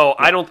well. So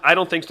I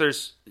don't think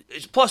there's,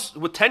 plus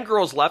with 10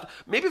 girls left,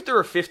 maybe if there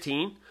were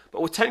 15,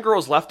 but with 10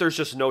 girls left, there's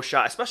just no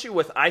shot, especially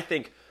with, I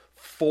think,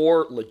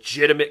 4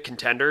 legitimate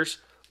contenders.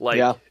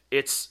 Like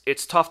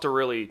it's tough to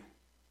really,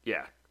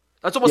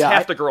 that's almost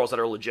half the girls that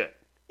are legit.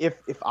 If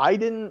I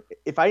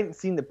hadn't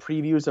seen the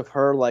previews of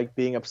her like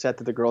being upset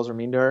that the girls were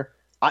mean to her,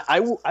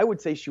 I would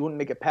say she wouldn't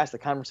make it past the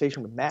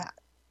conversation with Matt.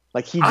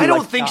 Like I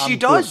don't think she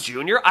does,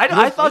 Junior.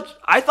 I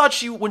thought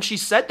she, when she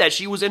said that,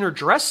 she was in her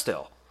dress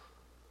still.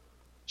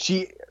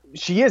 She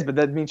is, but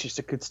that means she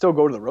could still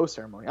go to the rose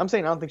ceremony. I'm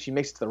saying I don't think she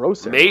makes it to the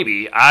rose ceremony.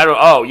 Maybe. I don't.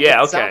 Oh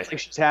yeah, okay. Sounds like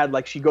she's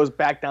had she goes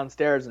back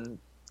downstairs and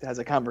has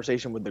a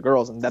conversation with the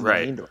girls and then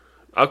they're mean to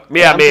her.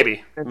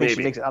 Maybe. I think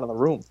she makes it out of the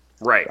room.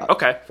 Right.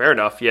 Okay. Fair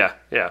enough. Yeah.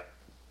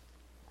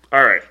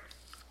 All right.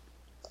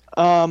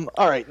 All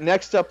right.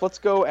 Next up, let's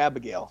go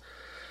Abigail.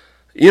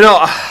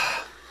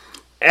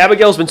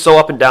 Abigail's been so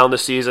up and down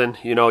this season.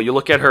 You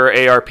look at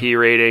her ARP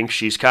rating;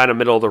 she's kind of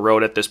middle of the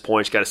road at this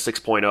point. She's got a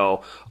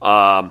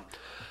 6.0,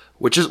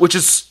 which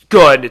is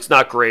good. It's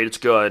not great. It's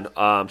good.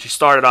 She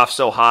started off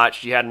so hot.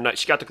 She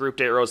got the group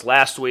date rose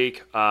last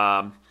week.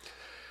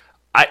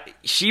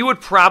 She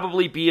would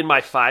probably be in my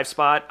 5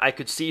 spot. I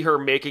could see her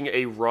making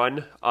a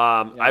run.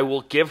 I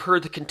will give her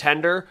the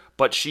contender,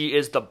 but she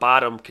is the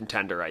bottom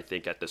contender, I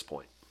think, at this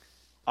point.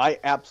 I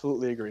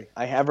absolutely agree.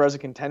 I have her as a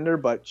contender,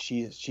 but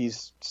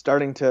she's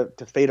starting to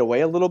fade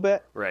away a little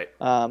bit. Right.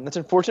 That's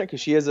unfortunate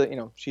because she is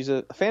she's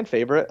a fan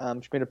favorite.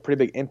 She made a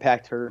pretty big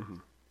impact her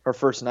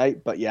first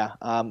night, but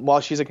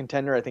while she's a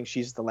contender, I think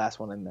she's the last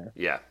one in there.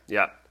 Yeah.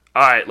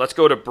 All right, let's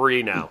go to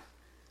Brie now.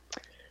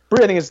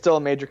 Brie, I think, is still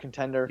a major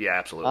contender. Yeah,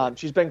 absolutely.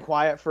 She's been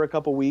quiet for a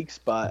couple weeks,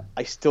 but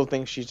I still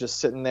think she's just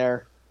sitting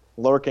there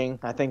lurking.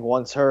 I think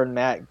once her and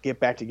Matt get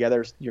back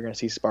together, you're going to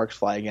see sparks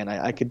fly again.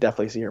 I could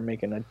definitely see her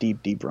making a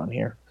deep run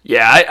here.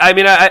 Yeah,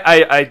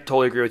 I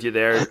totally agree with you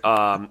there.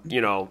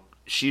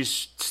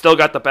 She's still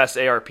got the best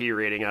ARP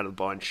rating out of the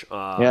bunch. It's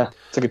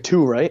like a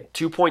 2, right?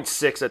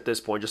 2.6 at this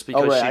point, just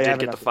because she did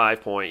get the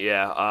 5 point.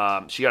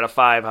 Yeah, she got a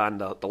 5 on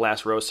the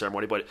last rose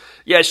ceremony, but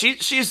yeah,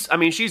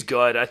 she's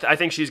good. I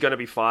think she's going to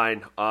be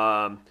fine.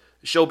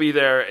 She'll be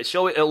there.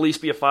 She'll at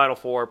least be a Final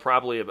Four,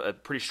 probably a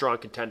pretty strong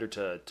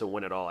contender to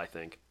win it all, I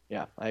think.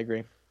 Yeah, I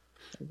agree.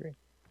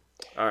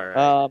 All right.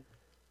 All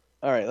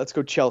right, let's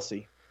go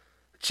Chelsea.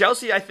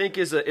 Chelsea, I think,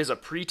 is a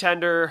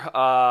pretender.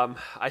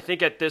 I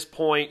think at this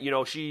point,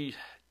 she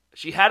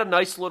had a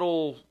nice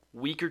little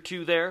week or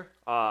two there.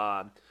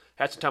 Had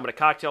some time at a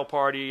cocktail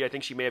party. I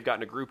think she may have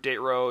gotten a group date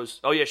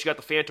rose. Oh yeah, she got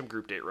the phantom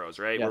group date rose,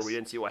 right? Yes. Where we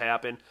didn't see what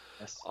happened.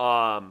 Yes.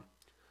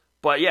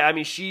 But yeah, I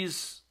mean,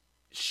 she's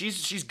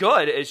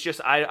good. It's just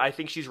I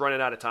think she's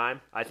running out of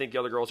time. I think the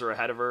other girls are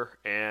ahead of her,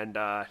 and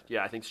I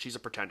think she's a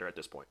pretender at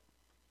this point.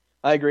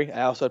 I agree.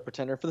 I also had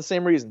pretender for the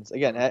same reasons.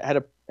 Again, I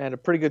had a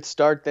pretty good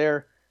start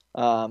there.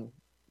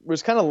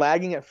 Was kind of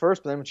lagging at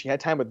first, but then when she had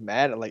time with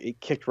Matt, it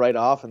kicked right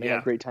off, and they had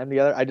a great time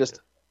together. I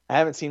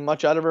haven't seen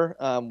much out of her,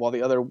 while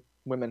the other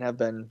women have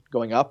been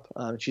going up.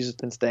 She's just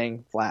been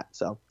staying flat,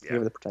 so give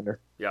her the pretender.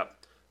 Yep.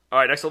 All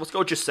right, next up, let's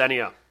go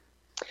Jasenia.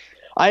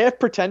 I have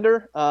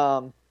pretender.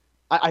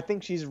 I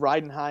think she's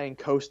riding high and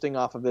coasting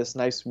off of this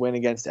nice win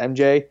against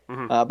MJ,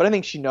 but I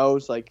think she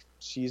knows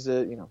she's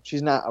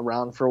she's not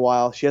around for a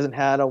while. She hasn't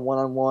had a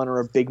one-on-one or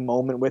a big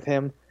moment with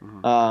him.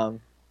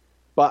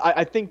 But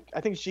I think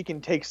she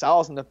can take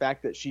solace in the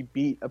fact that she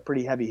beat a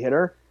pretty heavy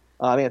hitter.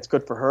 I think it's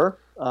good for her.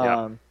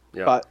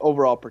 But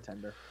overall,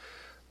 pretender.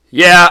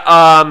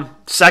 Yeah,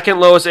 second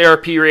lowest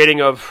ARP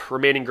rating of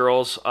remaining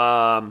girls.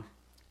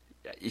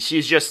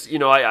 She's just,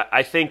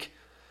 I think,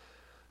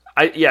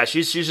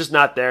 she's just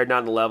not there, not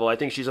on the level. I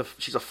think she's a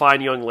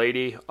fine young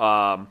lady,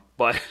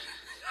 but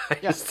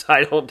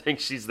I don't think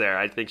she's there.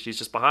 I think she's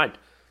just behind.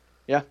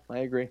 Yeah, I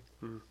agree.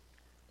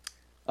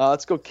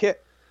 Let's go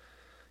Kit.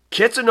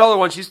 Kit's another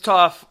one. She's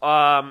tough.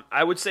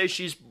 I would say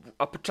she's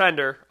a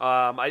pretender.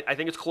 I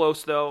think it's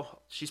close though.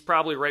 She's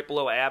probably right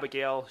below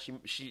Abigail.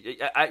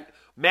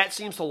 Matt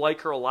seems to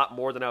like her a lot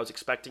more than I was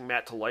expecting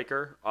Matt to like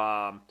her.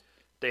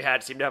 They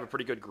seem to have a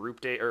pretty good group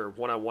date or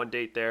one-on-one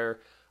date there.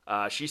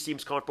 She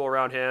seems comfortable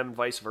around him,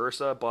 vice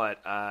versa. But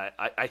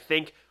I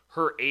think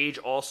her age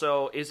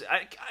also is.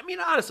 I mean,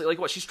 honestly,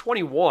 she's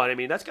 21. I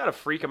mean, that's got to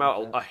freak him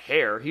out a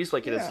hair. He's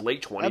in his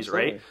late 20s,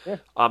 absolutely. right? Yeah.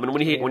 And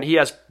when he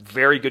has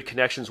very good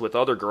connections with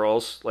other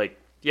girls,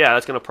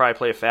 that's going to probably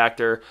play a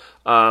factor.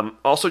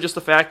 Also, just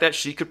the fact that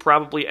she could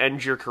probably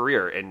end your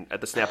career at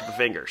the snap of a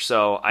finger.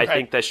 So I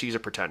think that she's a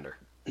pretender.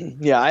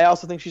 Yeah, I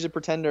also think she's a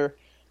pretender.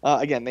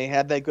 Again, they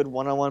had that good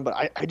one-on-one,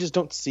 but I just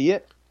don't see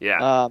it.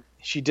 Yeah.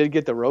 She did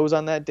get the rose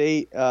on that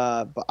date,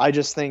 but I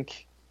just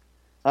think,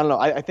 I don't know.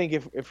 I think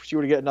if she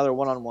were to get another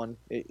one-on-one,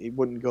 it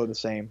wouldn't go the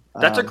same.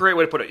 That's a great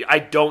way to put it. I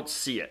don't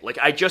see it.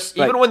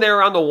 Even when they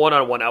were on the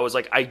one-on-one, I was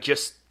like,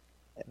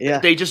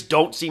 they just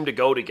don't seem to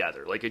go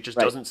together. It just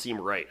doesn't seem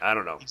right. I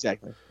don't know.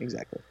 Exactly.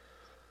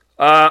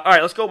 All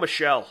right, let's go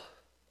Michelle.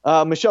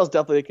 Michelle's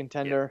definitely a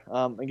contender.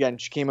 Again,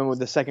 she came in with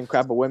the second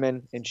crop of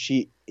women, and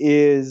she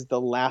is the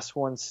last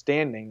one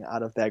standing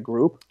out of that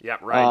group. Yeah,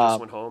 Ryan just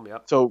went home.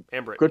 Yep. So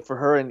And Brittany. good for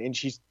her, and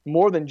she's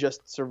more than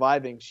just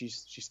surviving.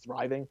 She's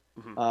thriving.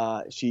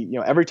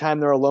 Mm-hmm. Every time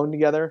they're alone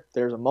together,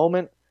 there's a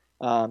moment.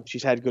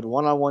 She's had good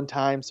one-on-one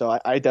time, so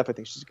I definitely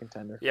think she's a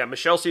contender. Yeah,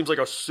 Michelle seems like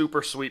a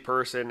super sweet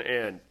person,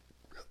 and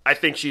I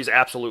think she's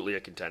absolutely a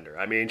contender.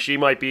 I mean, she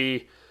might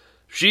be.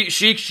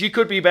 She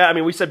could be bad. I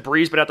mean, we said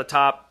Bree's been at the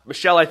top.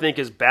 Michelle, I think,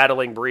 is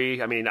battling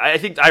Bree. I mean,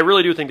 I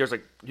really do think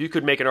you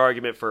could make an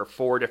argument for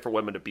 4 different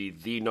women to be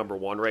the number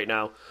one right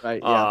now.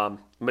 Right. Yeah.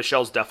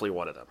 Michelle's definitely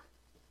one of them.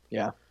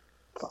 Yeah.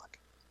 Fuck.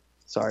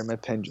 Sorry, my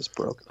pen just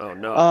broke. Oh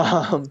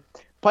no.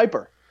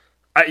 Piper.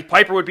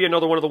 Piper would be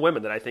another one of the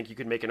women that I think you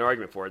could make an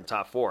argument for in the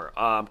top 4.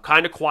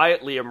 Kind of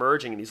quietly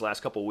emerging in these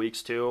last couple of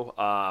weeks too.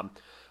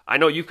 I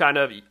know you kind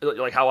of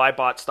like how I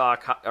bought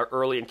stock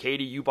early in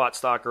Katie. You bought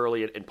stock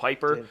early in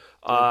Piper,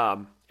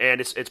 and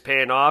it's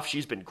paying off.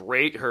 She's been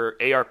great. Her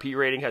ARP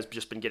rating has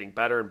just been getting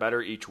better and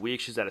better each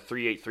week. She's at a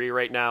 3.83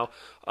 right now,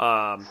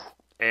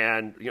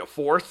 and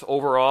 4th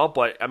overall.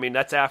 But I mean,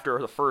 that's after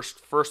the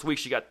first week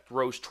she got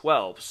rows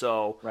 12.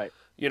 So right.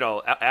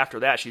 After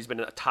that she's been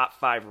in the top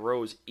 5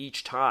 rows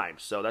each time.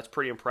 So that's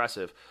pretty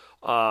impressive.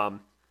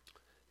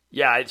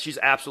 Yeah, she's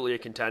absolutely a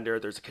contender.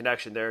 There's a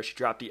connection there. She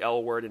dropped the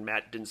L word, and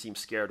Matt didn't seem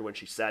scared when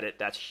she said it.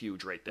 That's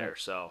huge right there.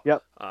 So,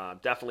 yep.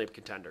 Definitely a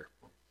contender.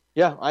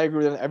 Yeah, I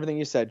agree with everything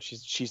you said.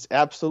 She's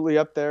absolutely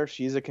up there.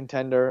 She's a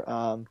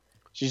contender.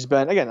 She's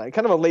been, again,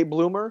 kind of a late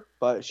bloomer,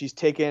 but she's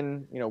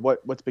taken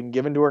what's been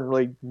given to her and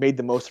really made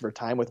the most of her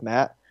time with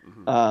Matt.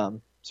 Mm-hmm.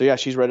 So, yeah,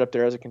 she's right up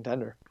there as a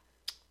contender.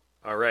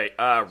 All right.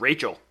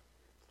 Rachel.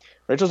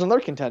 Rachel's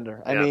another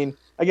contender. I mean,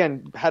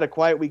 again, had a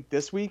quiet week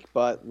this week,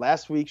 but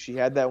last week she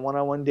had that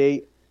one-on-one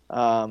date.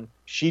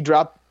 She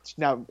dropped.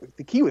 Now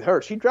the key with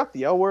her, she dropped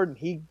the L word and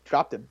he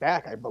dropped it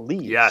back, I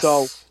believe. Yes.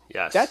 So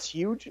yes. That's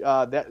huge.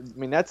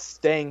 That's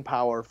staying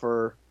power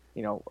for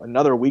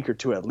another week or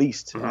two at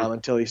least,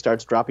 until he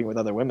starts dropping with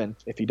other women,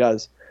 if he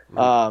does.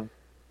 Mm-hmm.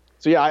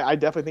 So yeah, I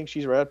definitely think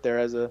she's right up there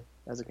as a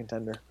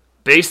contender.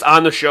 Based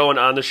on the show and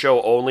on the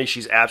show only,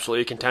 she's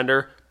absolutely a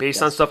contender.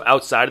 Based on stuff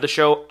outside of the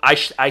show, I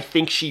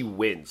think she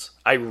wins.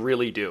 I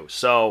really do.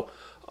 So,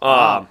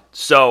 but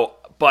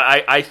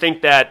I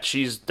think that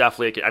she's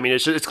definitely. I mean,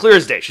 it's clear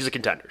as day. She's a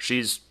contender.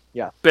 She's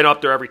been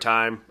up there every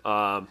time.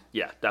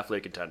 Definitely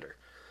a contender.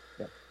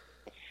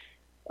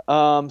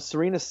 Yeah.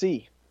 Serena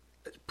C.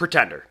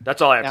 Pretender.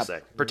 That's all I have to say.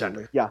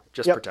 Pretender. Yeah.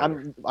 Just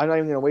pretender. I'm not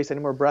even going to waste any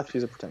more breath.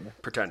 She's a pretender.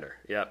 Pretender.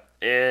 Yep.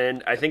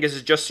 And I think this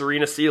is just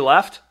Serena C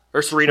left.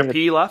 Or Serena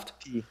P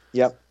left? P.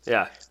 Yep.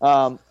 Yeah.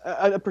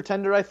 A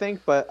pretender, I think.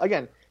 But,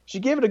 again, she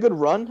gave it a good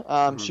run.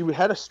 She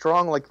had a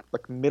strong, like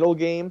middle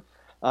game.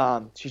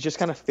 She's just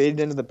kind of faded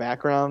into the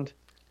background.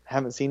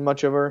 Haven't seen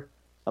much of her.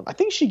 I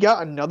think she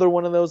got another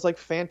one of those, like,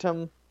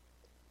 phantom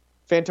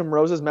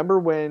roses. Remember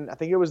when, I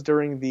think it was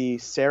during the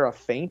Sarah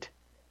Feint,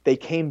 they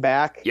came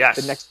back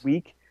the next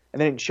week and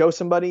they didn't show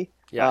somebody?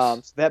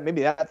 Yes. So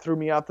maybe that threw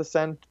me off the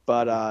scent.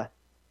 But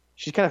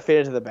she's kind of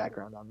faded to the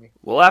background on me.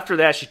 Well, after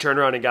that, she turned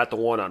around and got the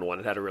one-on-one.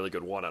 It had a really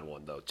good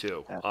one-on-one, though,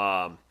 too.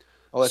 Yeah.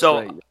 That's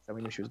right.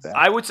 We knew she was back.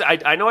 I would say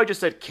I know I just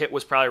said Kit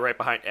was probably right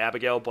behind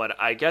Abigail, but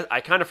I guess I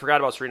kind of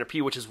forgot about Serena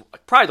P, which is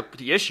probably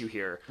the issue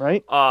here.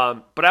 Right.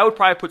 But I would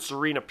probably put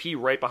Serena P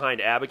right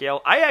behind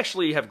Abigail. I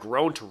actually have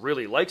grown to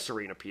really like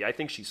Serena P. I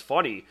think she's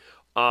funny.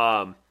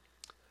 And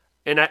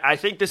I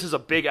think this is a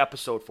big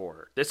episode for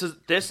her.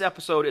 This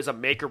episode is a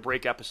make or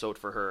break episode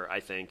for her, I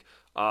think.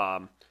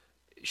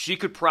 She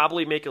could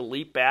probably make a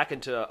leap back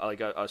into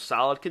a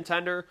solid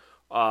contender,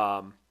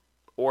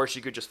 or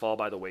she could just fall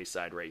by the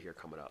wayside right here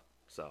coming up.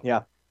 So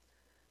yeah,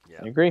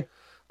 I agree.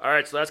 All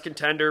right, so that's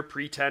contender,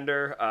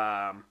 pretender.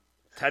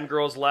 10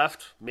 girls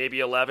left, maybe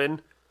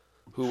 11.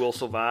 Who will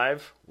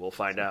survive? We'll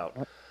find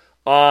out.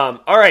 All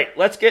right,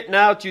 let's get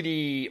now to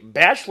the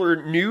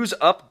Bachelor news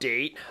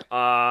update.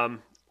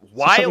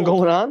 Something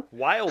going on?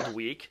 Wild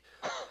week.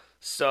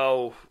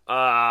 So,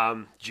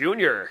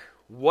 Junior,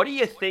 what do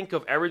you think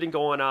of everything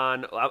going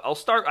on? I'll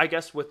start, I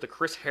guess, with the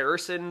Chris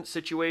Harrison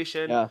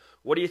situation. Yeah.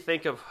 What do you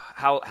think of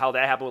how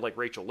that happened with like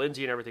Rachel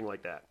Lindsay and everything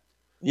like that?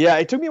 Yeah,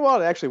 it took me a while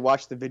to actually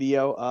watch the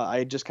video. I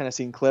had just kind of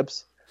seen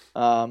clips.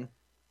 I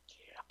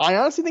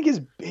honestly think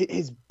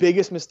his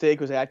biggest mistake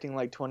was acting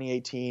like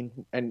 2018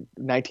 and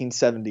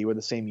 1970 were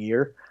the same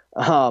year.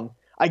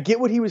 I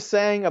get what he was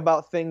saying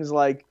about things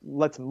like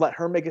let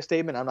her make a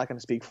statement. I'm not going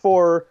to speak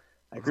for her.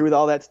 I agree with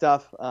all that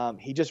stuff.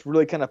 He just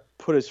really kind of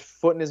put his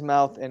foot in his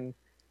mouth, and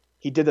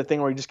he did the thing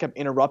where he just kept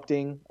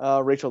interrupting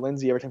Rachel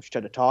Lindsay every time she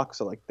tried to talk.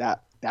 So like that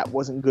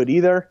wasn't good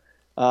either.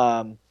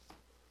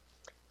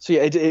 So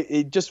yeah,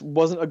 it just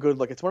wasn't a good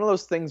look. It's one of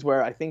those things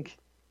where I think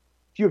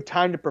if you have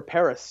time to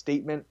prepare a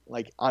statement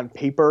like on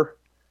paper,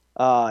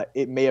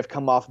 it may have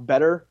come off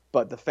better.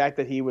 But the fact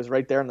that he was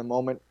right there in the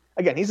moment,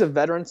 again, he's a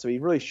veteran, so he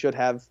really should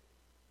have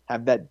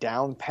that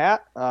down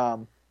pat.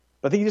 But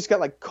I think he just got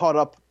like caught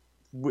up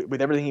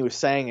with everything he was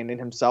saying and in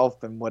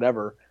himself and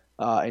whatever.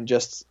 and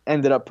just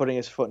ended up putting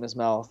his foot in his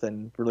mouth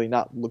and really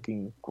not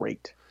looking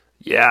great.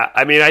 Yeah,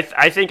 I mean,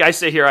 I think I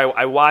sit here.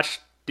 I watched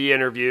the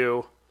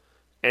interview,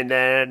 and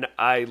then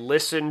I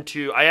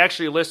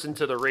actually listened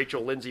to the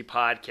Rachel Lindsay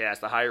podcast,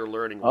 the Higher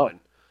Learning one,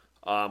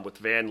 with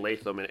Van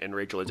Latham and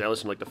Rachel Lindsay. I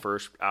listened to like the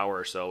first hour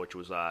or so, which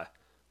was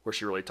where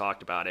she really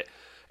talked about it,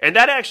 and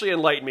that actually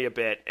enlightened me a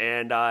bit.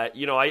 And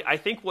I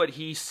think what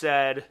he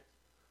said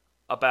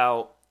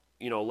about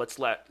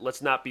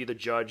let's not be the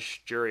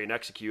judge, jury, and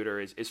executor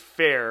is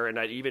fair, and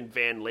even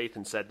Van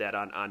Lathan said that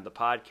on the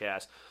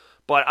podcast.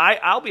 But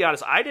I'll be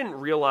honest, I didn't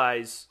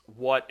realize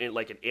what an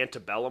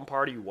antebellum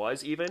party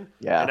was even.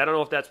 Yeah. And I don't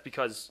know if that's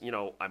because,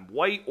 I'm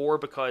white or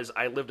because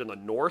I lived in the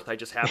North. I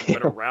just haven't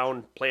been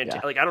around plantation.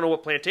 Yeah. Like, I don't know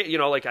what plantation,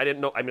 I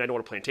didn't know. I mean, I know what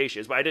a plantation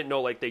is, but I didn't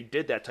know, they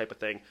did that type of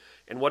thing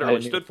and what it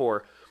really stood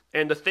for.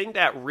 And the thing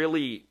that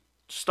really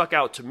stuck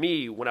out to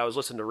me when I was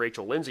listening to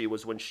Rachel Lindsay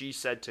was when she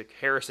said to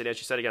Harrison, and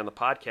she said again on the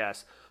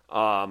podcast,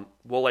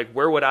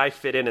 where would I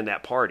fit in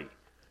that party?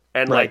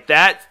 And right.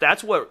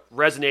 that's what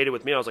resonated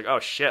with me. I was like, oh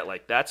shit,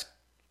 that's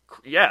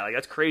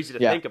crazy to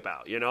think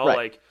about,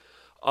 Right.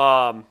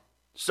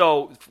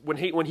 So when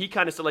he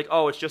kind of said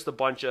it's just a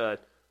bunch of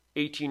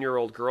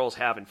 18-year-old girls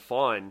having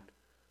fun,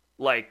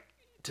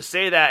 to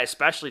say that,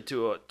 especially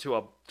to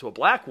a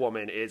black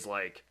woman, is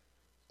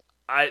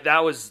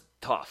that was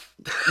tough.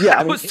 Yeah,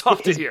 that was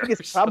tough to hear. His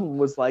biggest problem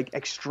was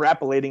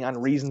extrapolating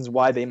on reasons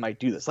why they might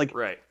do this.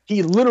 Right.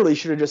 He literally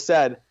should have just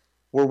said,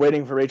 "We're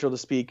waiting for Rachel to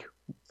speak.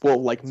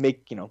 We'll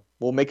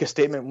we'll make a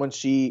statement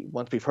once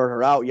we've heard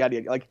her out."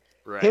 Yada yada.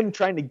 Right. Him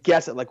trying to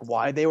guess at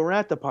why they were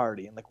at the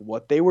party and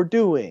what they were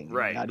doing.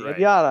 Right. Yada right.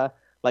 yada.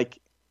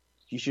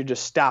 You should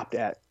just stopped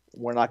at.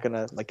 We're not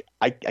gonna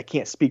I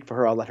can't speak for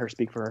her. I'll let her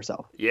speak for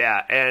herself.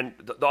 Yeah, and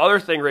the other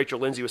thing Rachel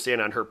Lindsay was saying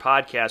on her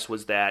podcast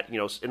was that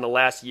in the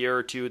last year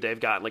or two they've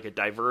gotten a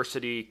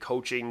diversity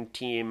coaching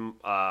team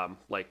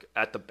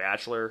at The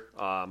Bachelor.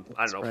 I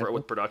don't know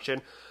with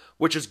production,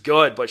 which is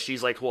good. But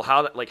she's well,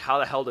 how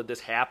the hell did this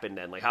happen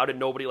then? How did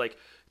nobody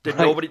Did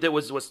right. nobody that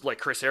was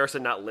Chris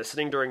Harrison not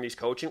listening during these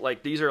coaching?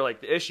 These are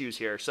the issues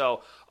here.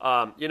 So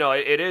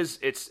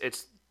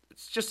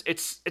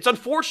it's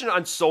unfortunate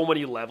on so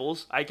many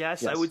levels, I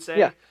guess. Yes. I would say.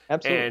 Yeah,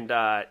 absolutely. And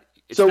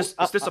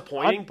it's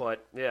disappointing,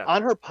 but yeah.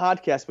 On her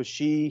podcast,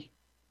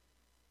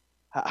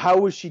 how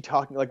was she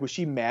talking? Was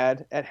she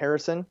mad at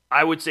Harrison?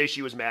 I would say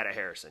she was mad at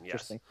Harrison. Yes.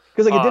 Interesting.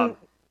 Because it didn't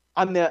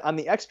on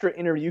the extra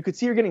interview, you could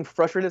see her getting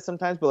frustrated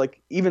sometimes, but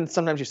even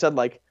sometimes she said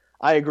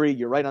I agree,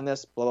 you're right on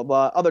this, blah blah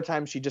blah. Other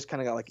times she just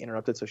kind of got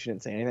interrupted, so she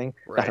didn't say anything.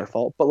 Right. Not her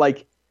fault. But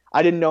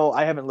I didn't know.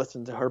 I haven't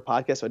listened to her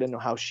podcast, so I didn't know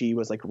how she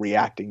was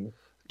reacting.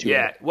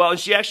 Yeah, well, and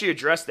she actually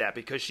addressed that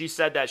because she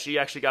said that she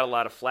actually got a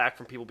lot of flack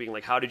from people being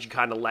how did you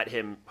kind of let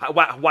him,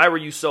 why were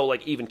you so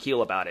even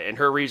keel about it? And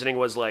her reasoning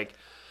was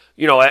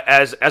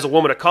as a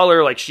woman of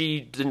color, she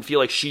didn't feel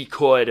like she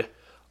could,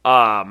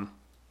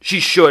 she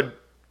should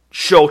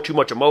show too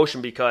much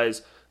emotion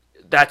because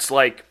that's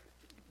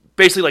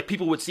basically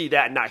people would see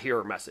that and not hear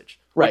her message,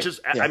 right. Which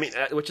is, yeah. I mean,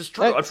 which is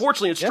true.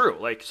 Unfortunately, it's true.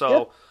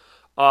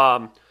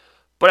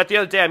 But at the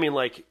end of the day, I mean,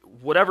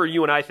 whatever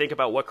you and I think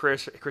about what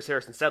Chris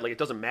Harrison said, it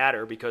doesn't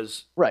matter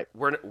because right.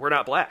 we're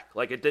not black.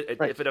 Right.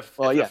 If it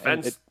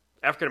offends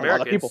African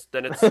Americans,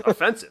 then it's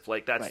offensive.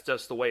 That's right.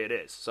 Just the way it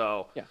is.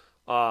 So,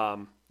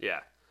 yeah.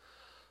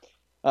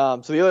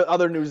 So the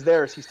other news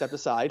there is he stepped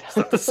aside.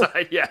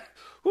 Yeah.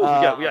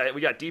 Ooh,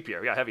 we got deep here.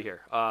 We got heavy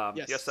here.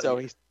 Yes. So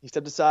he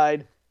stepped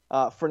aside.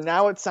 For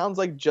now, it sounds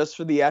like just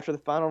for after the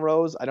final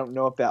rose. I don't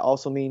know if that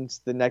also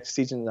means the next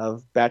season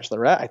of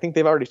Bachelorette. I think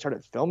they've already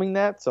started filming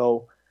that,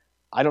 so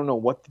I don't know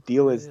what the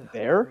deal is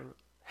there.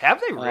 Have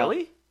they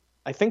really?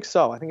 I think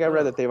so. I think I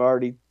read that they've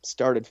already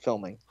started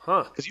filming.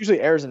 Huh. Because it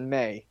usually airs in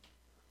May.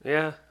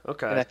 Yeah,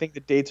 okay. And I think the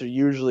dates are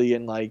usually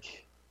in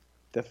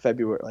the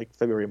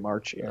February,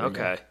 March area.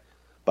 Okay.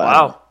 But,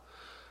 wow.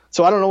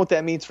 So I don't know what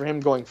that means for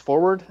him going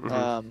forward.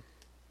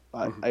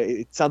 Mm-hmm.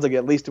 It sounds like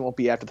at least it won't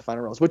be after the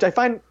final rose, which I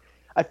find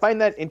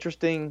that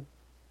interesting.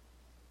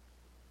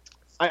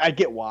 I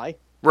get why.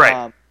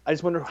 Right. I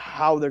just wonder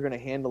how they're going to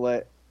handle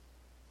it.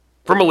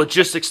 From a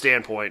logistics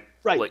standpoint.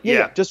 Right.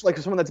 Yeah. Just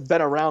someone that's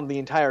been around the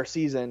entire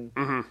season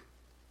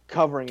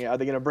covering it. Are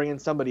they going to bring in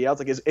somebody else?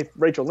 If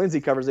Rachel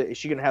Lindsay covers it, is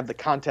she going to have the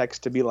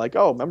context to be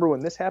oh, remember when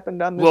this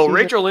happened on this season?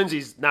 Rachel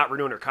Lindsay's not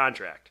renewing her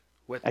contract.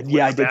 With I did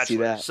Bachelor. See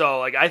that.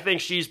 So I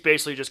think she's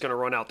basically just going to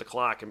run out the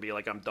clock and be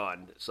I'm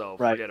done. So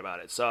forget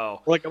about it.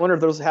 So I wonder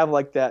if those have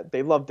that.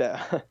 They love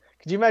that.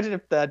 Could you imagine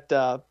if that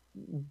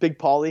Big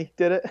Paulie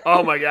did it?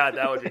 Oh my God,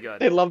 that would be good.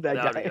 They love that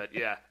guy. Would be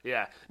good.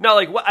 Yeah. No,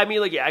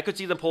 I could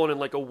see them pulling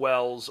in a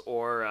Wells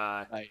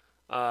or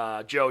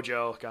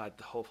JoJo. God,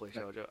 hopefully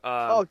JoJo.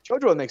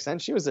 JoJo would make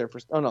sense. She was there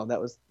for. Oh no,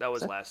 that was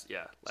last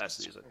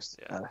season.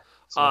 Yeah.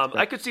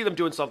 I could see them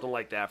doing something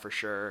like that for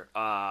sure.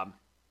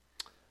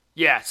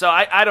 Yeah, so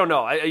I don't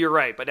know. You're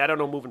right, but I don't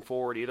know moving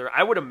forward either.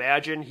 I would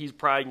imagine he's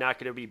probably not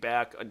going to be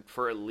back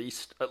for at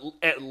least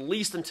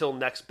until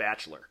next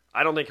Bachelor.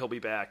 I don't think he'll be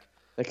back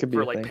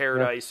for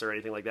Paradise or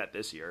anything like that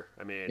this year.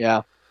 I mean,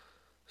 yeah.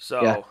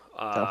 So,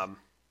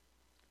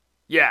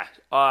 Yeah.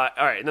 All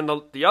right. And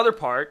then the other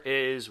part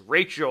is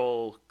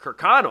Rachel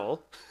Kirkconnell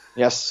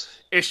Yes.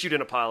 issued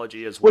an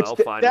apology as Which well,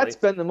 finally. that's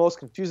been the most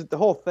confusing. The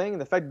whole thing,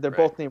 the fact that they're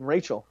both named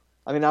Rachel.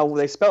 I mean, now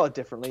they spell it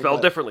differently.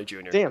 Spelled differently,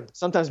 Junior. Damn.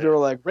 Sometimes people are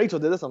like, Rachel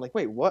did this. I'm like,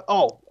 wait, what?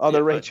 Oh,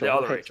 other Rachel. The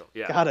other Right. Rachel.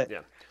 Yeah. Got it. Yeah.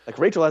 Like,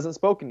 Rachel hasn't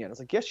spoken yet. It's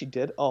like, yes, she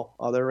did. Oh,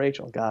 other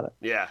Rachel. Got it.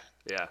 Yeah.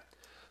 Yeah.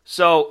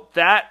 So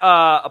that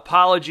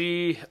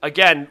apology,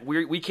 again,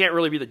 we can't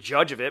really be the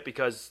judge of it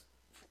because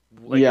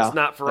it's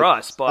not for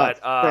us. But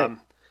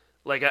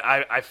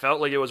I felt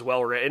like it was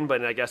well written,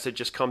 but I guess it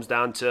just comes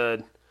down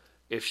to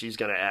if she's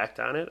going to act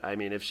on it. I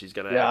mean, if she's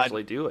going to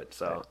actually do it.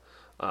 So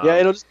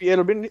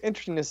it'll be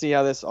interesting to see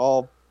how this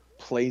all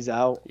plays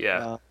out.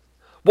 Yeah.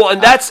 Well,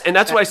 and that's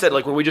what I said.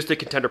 Like when we just did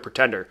Contender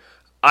Pretender,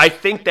 I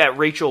think that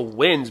Rachel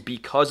wins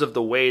because of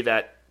the way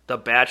that the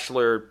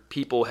Bachelor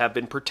people have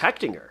been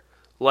protecting her.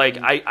 Like,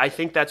 I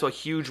think that's a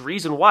huge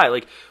reason why.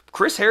 Like,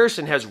 Chris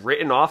Harrison has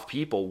written off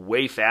people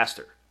way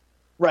faster.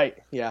 Right,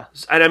 yeah.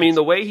 And, I mean,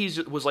 the way he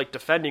was, like,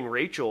 defending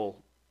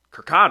Rachel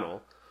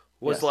Kirkconnell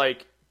was,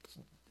 like,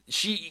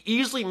 she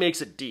easily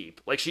makes it deep.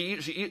 Like, she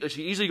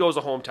easily goes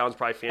to Hometowns,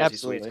 probably Fantasy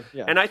Suites.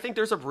 Yeah. And I think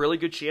there's a really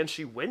good chance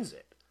she wins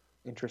it.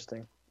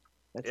 Interesting.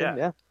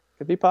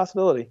 Could be a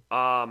possibility.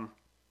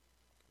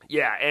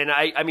 Yeah, and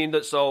I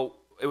mean, so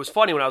it was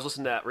funny when I was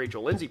listening to that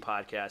Rachel Lindsay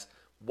podcast.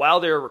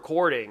 While they were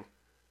recording,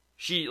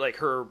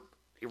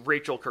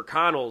 Rachel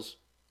Kirkconnell's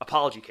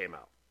apology came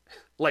out,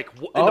 like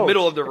in the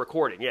middle of the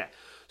recording. Yeah.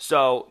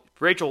 So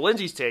Rachel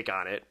Lindsay's take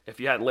on it, if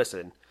you hadn't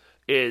listened,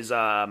 is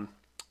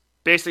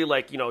basically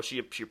like, she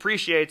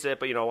appreciates it,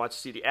 but wants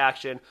to see the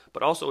action,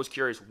 but also was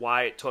curious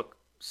why it took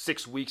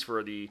 6 weeks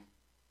for the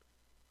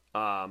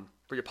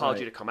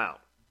apology to come out.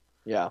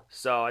 Yeah.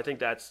 So I think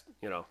that's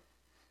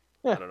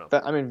I don't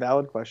know.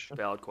 Valid question.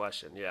 Valid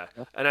question, yeah.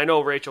 And I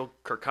know Rachel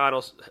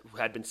Kirkconnell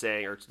had been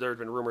saying, or there had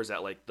been rumors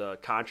that like the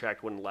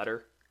contract wouldn't let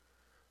her.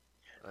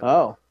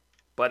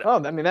 But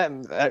I mean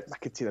that I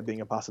could see that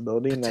being a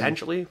possibility.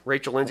 Potentially,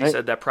 Rachel Lindsay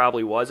said that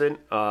probably wasn't.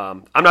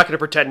 I'm not going to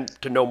pretend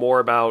to know more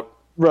about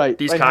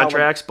these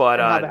contracts, but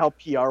how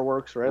PR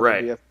works, right?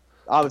 Right. Like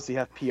obviously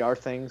have PR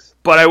things.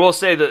 But I will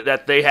say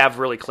that they have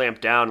really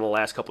clamped down in the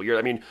last couple of years.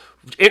 I mean,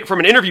 from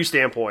an interview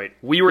standpoint,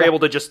 we were able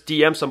to just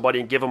DM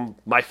somebody and give them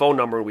my phone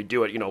number, and we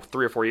do it,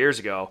 3 or 4 years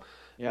ago.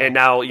 Yeah. And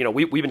now,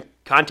 we've been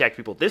contacting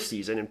people this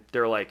season, and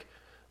they're like,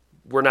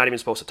 we're not even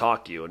supposed to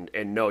talk to you,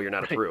 and no, you're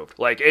not approved.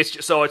 Like, it's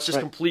just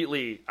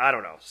completely, I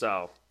don't know.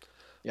 So,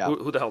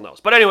 who the hell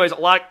knows? But anyways, a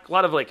lot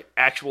of like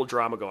actual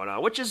drama going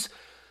on, which is,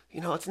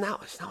 it's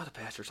not what the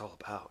Bachelor's all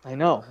about. I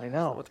know. It's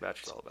not what the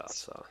Bachelor's all about.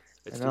 So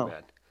it's too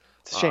bad.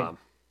 It's a shame.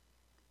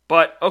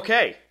 But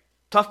okay,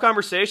 tough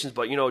conversations.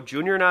 But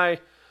Junior and I,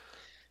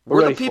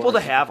 we're the people to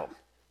have them.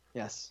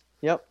 Yes.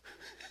 Yep.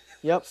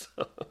 It's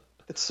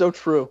so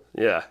true.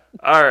 Yeah.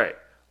 All right.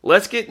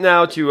 Let's get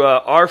now to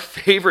our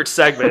favorite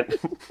segment.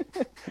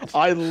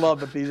 I love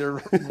that these are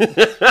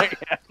right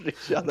after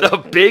each other. The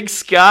Big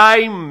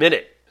Sky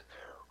Minute.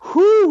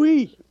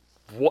 Whoo-wee.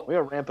 We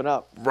are ramping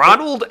up.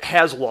 Ronald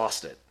has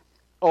lost it.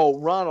 Oh,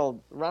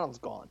 Ronald's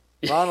gone.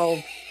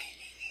 Ronald,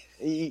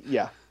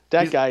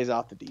 that guy is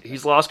off the deep end.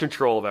 He's lost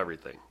control of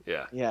everything.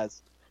 Yeah. He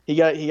has. He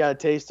got a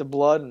taste of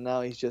blood, and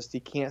now he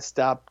can't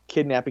stop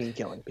kidnapping and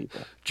killing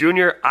people.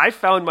 Junior, I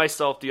found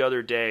myself the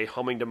other day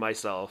humming to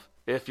myself,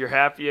 "If you're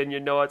happy and you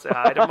know it, say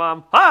hi to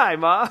Mom." Hi,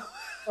 Mom.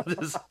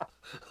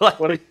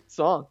 What a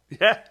song.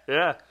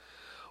 Yeah.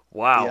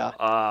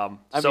 Wow.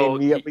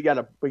 Yeah. We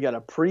got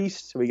a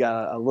priest. We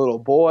got a little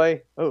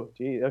boy. Oh,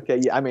 gee. Okay.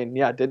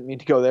 Yeah. Didn't mean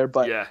to go there,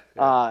 but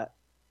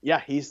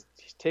he's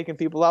taking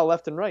people out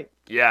left and right.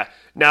 Yeah.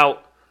 Now,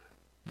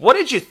 what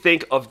did you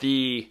think of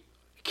the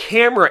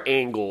camera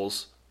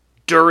angles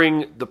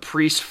during the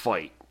priest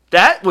fight?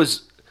 That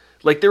was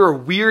like there were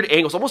weird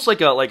angles, almost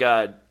like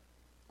a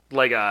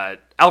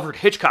Alfred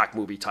Hitchcock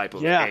movie type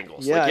of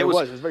angles. Yeah, like, it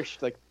was very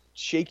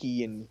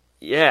shaky and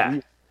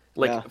weird.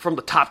 From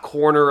the top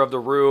corner of the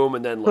room,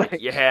 and then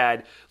you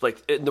had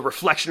the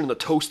reflection in the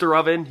toaster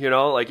oven.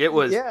 It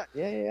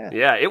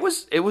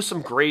was it was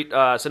some great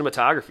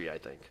cinematography, I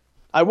think.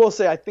 I will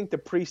say I think the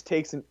priest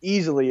takes them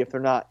easily if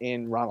they're not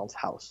in Ronald's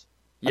house.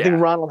 I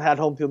think Ronald had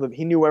home field.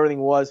 He knew where everything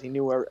was. He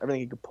knew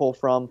everything he could pull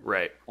from.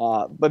 Right.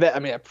 But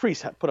a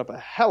priest put up a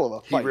hell of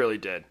a fight. He really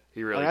did.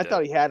 I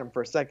thought he had him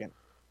for a second.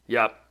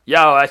 Yep.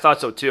 Yeah, I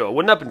thought so too. It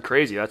wouldn't have been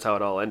crazy. That's how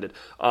it all ended.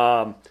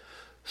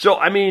 So,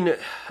 I mean,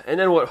 and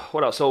then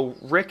what else? So,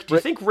 Rick, do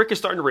you think Rick is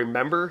starting to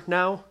remember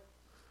now?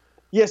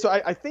 Yeah, so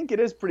I think it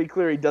is pretty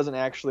clear he doesn't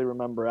actually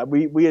remember.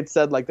 We had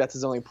said, that's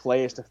his only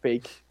play is to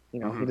fake, he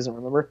doesn't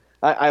remember.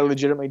 I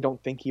legitimately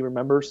don't think he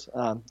remembers,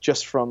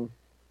 just from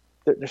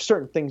there's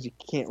certain things you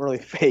can't really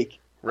fake.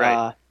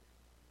 Right.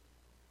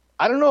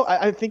 I don't know.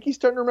 I think he's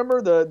starting to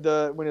remember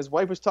the when his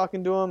wife was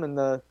talking to him and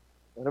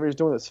whatever he was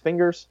doing with his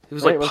fingers. He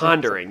was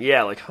pondering. Wait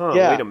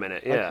a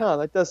minute. Yeah.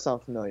 That does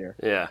sound familiar.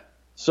 Yeah.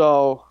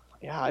 So,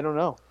 I don't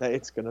know.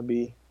 It's going to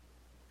be.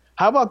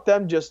 How about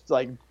them just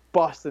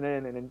busting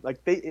in and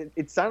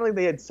it sounded like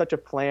they had such a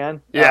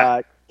plan.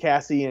 Yeah.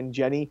 Cassie and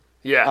Jenny.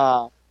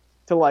 Yeah.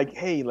 To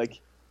hey,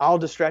 I'll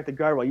distract the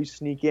guard while you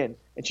sneak in.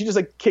 And she just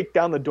like kicked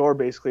down the door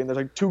basically, and there's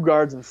like 2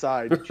 guards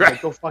inside. She's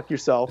like, go fuck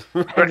yourself.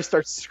 And just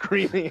starts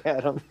screaming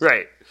at him.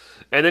 Right.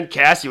 And then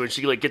Cassie, when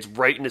she like gets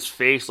right in his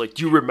face, like,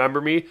 do you remember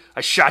me?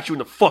 I shot you in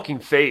the fucking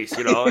face,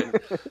 you know? And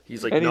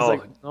he's like,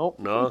 no, nope.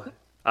 no.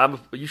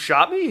 You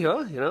shot me,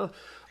 huh? You know?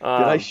 Did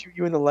I shoot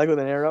you in the leg with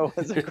an arrow?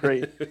 That's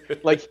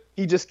great. Like,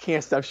 he just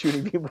can't stop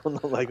shooting people in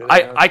the leg with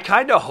an arrow. I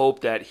kind of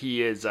hope that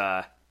he is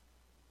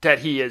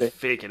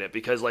faking it,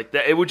 because like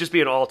it would just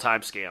be an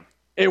all-time scam.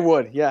 It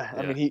would, yeah.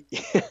 I mean,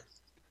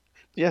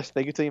 yes,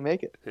 fake it till you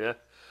make it. Yeah.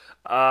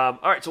 All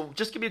right, so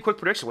just give me a quick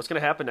prediction. What's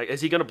going to happen? Is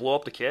he going to blow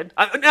up the kid?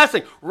 That's the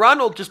thing.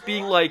 Ronald just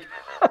being like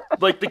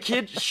the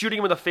kid shooting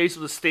him in the face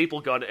with a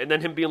staple gun, and then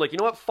him being like, you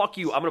know what? Fuck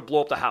you. I'm going to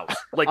blow up the house.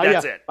 Like,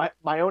 that's it.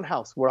 My own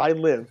house where I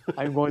live.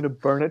 I'm going to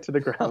burn it to the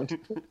ground.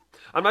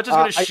 I'm not just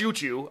going to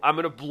shoot you. I'm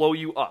going to blow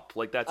you up.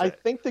 Like, that's it. I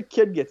think the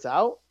kid gets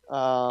out.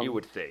 You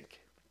would think.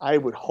 I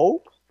would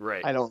hope.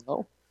 Right. I don't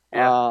know.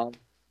 Yeah.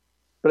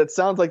 But it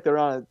sounds like they're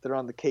on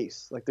the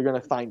case. Like, they're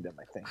going to find him,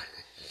 I think.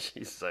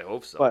 Jesus, I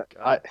hope so. But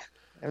I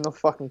have no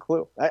fucking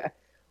clue.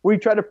 We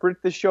tried to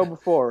predict this show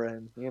before,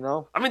 and you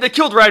know. I mean, they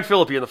killed Ryan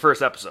Phillippe in the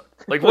first episode.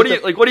 Like, what are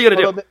you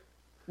gonna do?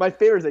 My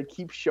favorite is they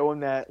keep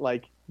showing that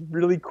like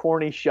really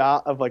corny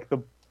shot of like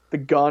the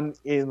gun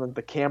in like,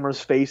 the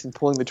camera's face and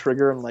pulling the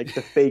trigger and like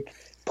the fake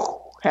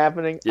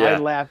happening. Yeah. I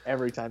laugh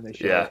every time they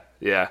show it.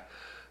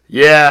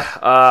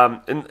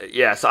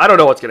 Yeah. So I don't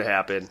know what's gonna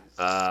happen.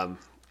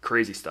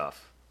 Crazy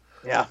stuff.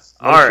 Yeah.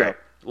 All right.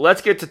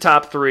 Let's get to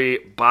top 3,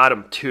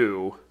 bottom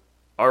 2.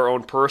 Our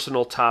own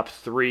personal top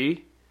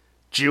 3.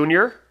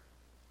 Junior,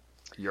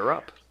 you're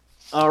up.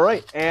 All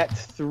right. At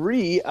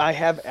 3, I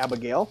have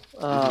Abigail.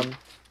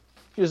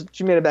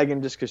 She made it back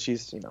in just because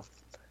she's a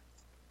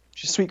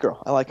sweet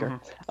girl. I like her.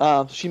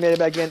 She made it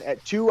back in.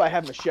 At 2, I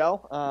have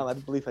Michelle. I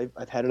believe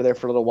I've had her there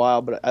for a little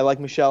while, but I like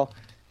Michelle.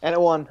 And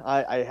at 1,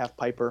 I have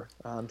Piper.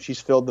 She's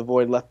filled the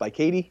void left by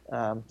Katie.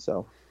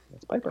 So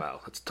that's Piper.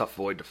 Wow, that's a tough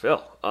void to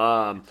fill.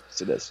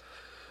 Yes, it is.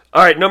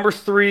 All right, number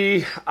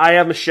 3, I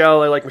have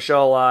Michelle. I like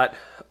Michelle a lot.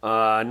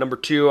 Number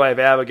 2, I have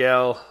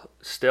Abigail.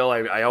 Still,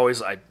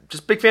 I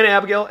just big fan of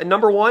Abigail. And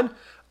number 1,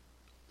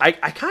 I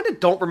kind of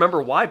don't remember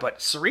why,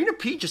 but Serena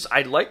P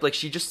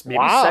she just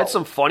maybe said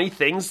some funny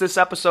things this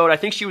episode. I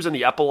think she was in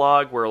the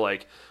epilogue where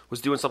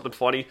was doing something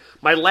funny.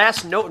 My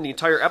last note in the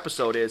entire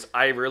episode is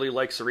I really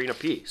like Serena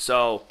P.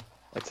 So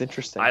that's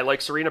interesting. I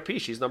like Serena P.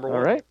 She's number 1.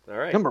 All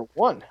right. Number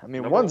 1. I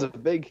mean, one's a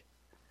big.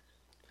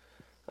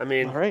 I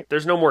mean,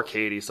 there's no more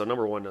Katie, so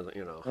number 1 doesn't,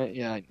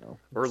 Yeah, I know.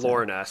 Or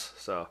Lauren S.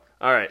 So,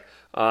 all right.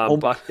 Oh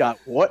my God,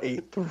 what a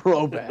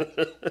throwback!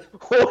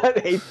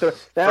 That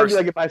would be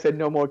like if I said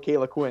no more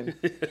Kayla Quinn.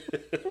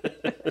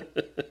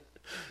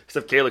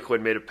 Except Kayla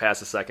Quinn made it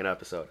past the second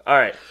episode. All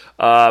right,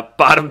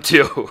 bottom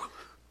 2.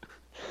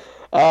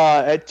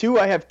 At 2,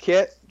 I have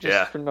Kit.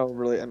 Just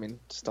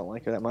don't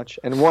like her that much.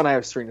 And 1, I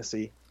have Serena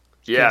C.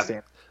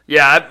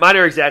 Yeah, mine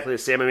are exactly the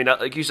same. I mean,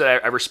 like you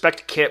said, I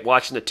respect Kit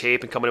watching the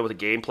tape and coming in with a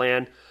game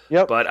plan.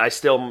 Yep. But I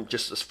still am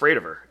just afraid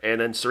of her. And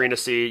then Serena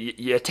C,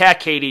 you attack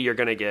Katie, you're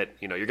gonna get,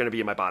 you're gonna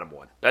be in my bottom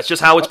 1. That's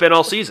just how it's been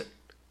all season.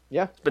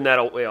 Yeah. It's been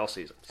that way all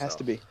season. Has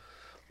to be.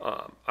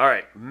 All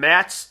right,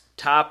 Matt's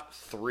top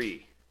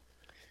 3.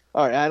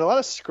 All right, I had a lot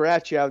of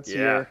scratch outs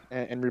here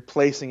and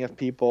replacing of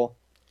people.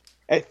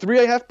 At 3,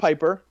 I have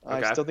Piper.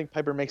 Okay. I still think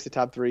Piper makes the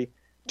top 3.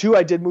 2,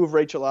 I did move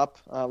Rachel up.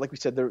 Like we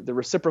said, the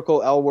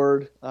reciprocal L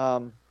word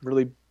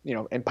really,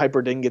 and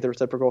Piper didn't get the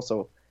reciprocal,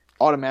 so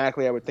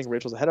automatically I would think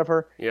Rachel's ahead of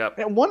her. Yep.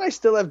 And 1, I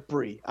still have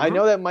Brie. I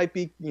know that might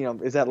be,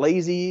 is that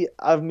lazy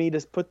of me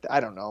to put? I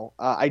don't know.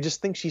 I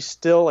just think she's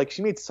still,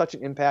 she made such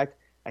an impact.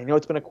 I know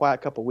it's been a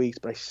quiet couple weeks,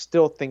 but I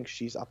still think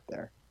she's up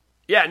there.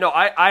 Yeah, no,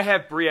 I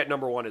have Brie at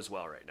number 1 as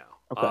well right now.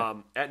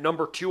 Okay. At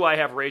number 2, I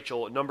have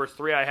Rachel. At number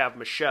 3, I have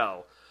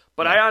Michelle.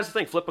 But I honestly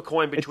think flip a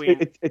coin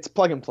between... It's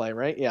plug and play,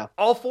 right? Yeah.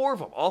 All 4 of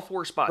them. All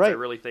 4 spots. Right. I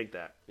really think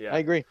that. Yeah. I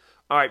agree.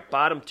 All right,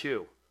 bottom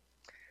 2.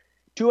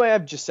 2, I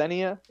have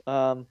Jasenia.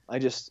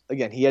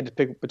 He had to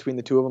pick between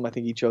the 2 of them. I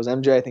think he chose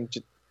MJ. I think,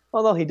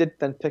 although he did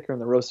then pick her in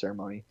the rose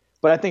ceremony.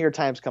 But I think her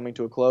time's coming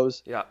to a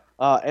close. Yeah.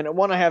 And at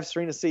 1, I have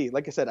Serena C.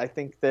 Like I said, I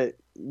think that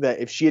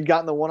if she had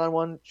gotten the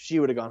one-on-one, she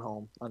would have gone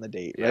home on the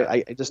date. Yeah.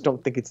 Right? I just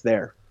don't think it's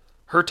there.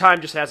 Her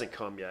time just hasn't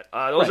come yet.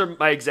 Those are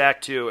my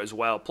exact 2 as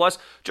well. Plus,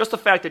 just the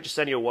fact that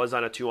Jasenia was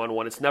on a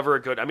 2-on-1, it's never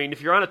a good... I mean,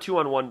 if you're on a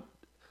 2-on-1...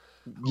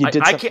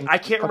 I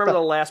can't remember the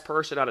last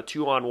person on a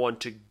 2-on-1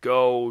 to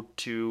go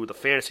to the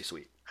fantasy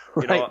suite.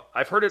 Right.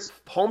 I've heard it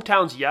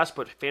hometowns, yes,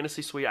 but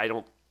fantasy suite, I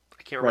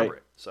can't remember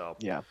it. So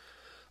yeah.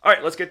 All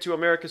right, let's get to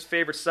America's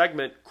favorite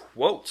segment,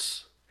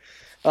 quotes.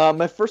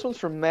 My first one's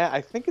from Matt.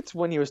 I think it's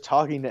when he was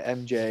talking to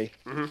MJ,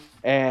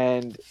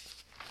 and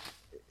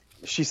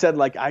she said,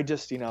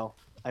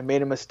 I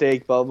made a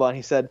mistake, blah, blah, blah. And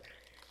he said,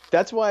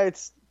 that's why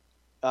it's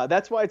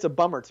a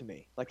bummer to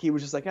me. Like, he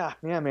was just like, yeah,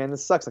 man,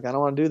 this sucks. Like, I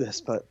don't want to do this,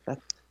 but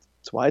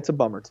that's why it's a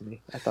bummer to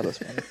me. I thought it was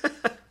funny.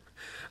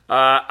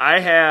 I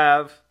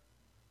have,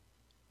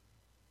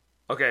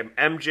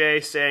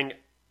 MJ saying,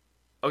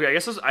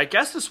 I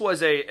guess this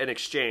was an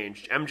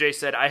exchange. MJ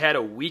said, I had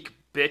a weak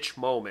bitch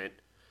moment,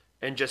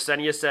 and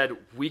Jasenia said,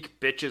 "Weak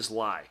bitches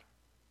lie."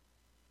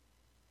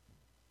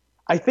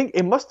 I think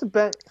it must have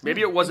been.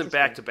 Maybe it wasn't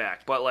back to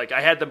back, but like I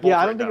had them both. Yeah,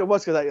 I don't think it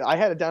was because I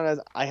had it down as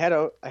I had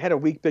a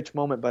weak bitch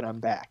moment, but I'm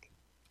back.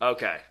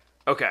 Okay.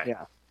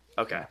 Yeah.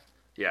 Okay.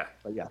 Yeah.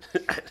 But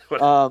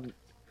yeah.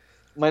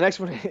 My next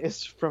one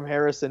is from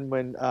Harrison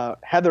when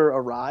Heather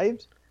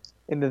arrived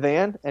in the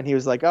van, and he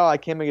was like, "Oh, I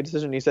can't make a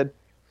decision." And he said,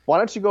 "Why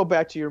don't you go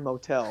back to your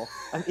motel?"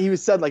 And he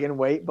was said like in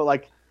wait, but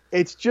like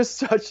it's just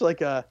such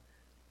like a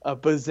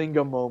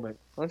bazinga moment.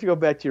 Why don't you go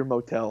back to your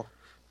motel?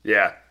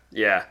 Yeah.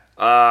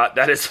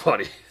 That is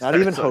funny. Not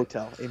even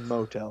hotel, a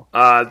motel.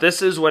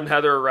 This is when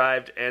Heather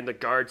arrived, and the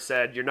guard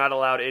said, "You're not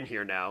allowed in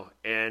here now."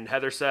 And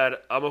Heather said,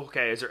 "I'm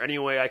okay. Is there any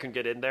way I can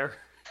get in there?"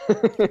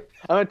 I'm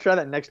gonna try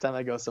that next time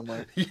I go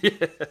somewhere.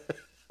 Yeah.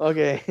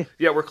 Okay.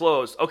 Yeah, we're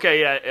closed.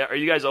 Okay, yeah. Are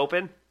you guys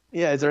open?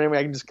 Yeah, is there any way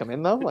I can just come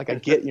in though? Like I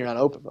get you're not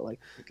open, but like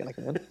can I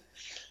come in?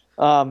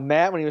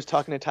 Matt, when he was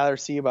talking to Tyler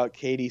C about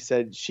Katie,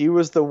 said she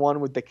was the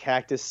one with the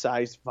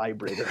cactus-sized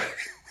vibrator.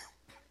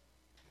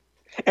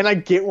 And I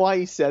get why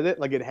he said it.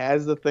 Like it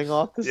has the thing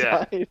off the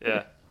side.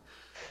 Yeah.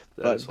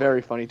 But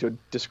very funny to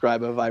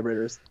describe a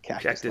vibrator as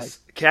cactus.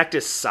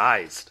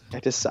 Cactus-sized.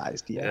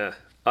 Cactus-sized, yeah.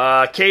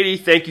 Katie,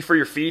 thank you for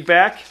your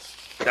feedback.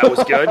 That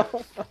was good.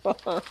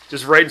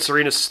 Just right in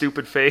Serena's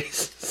stupid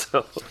face.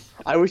 So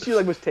I wish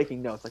you was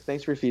taking notes. Like,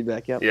 thanks for your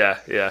feedback. Yep.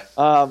 Yeah.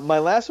 My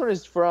last one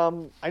is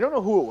from I don't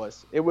know who it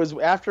was. It was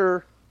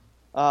after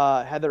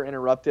Heather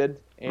interrupted,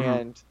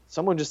 and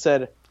someone just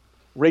said,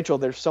 "Rachel,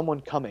 there's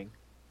someone coming."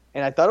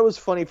 And I thought it was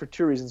funny for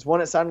two reasons.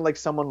 One, it sounded like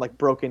someone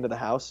broke into the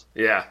house.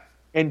 Yeah.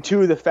 And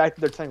two, the fact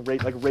that they're telling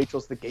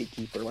Rachel's the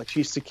gatekeeper, like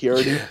she's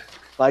security.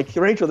 Like,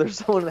 Rachel, there's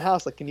someone in the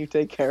house. Like, can you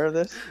take care of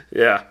this?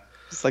 Yeah.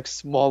 It's like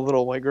small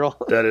little white girl.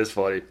 That is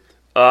funny.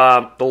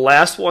 The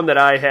last one that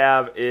I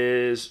have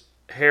is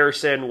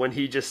Harrison when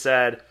he just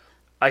said,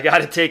 "I got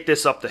to take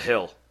this up the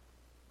hill."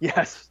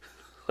 Yes.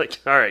 Like,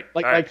 all right.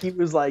 Like he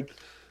was like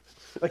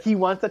he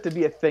wants that to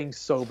be a thing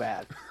so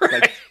bad.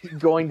 Like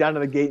going down to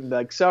the gate and be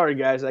like, "Sorry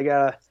guys, I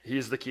gotta."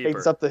 He's the keeper. Take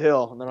this up the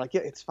hill, and they're like,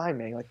 "Yeah, it's fine,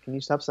 man. Like, can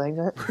you stop saying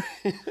that?"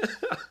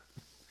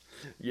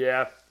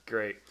 Yeah,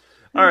 great.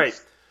 All right,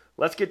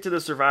 let's get to the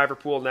Survivor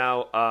Pool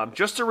now.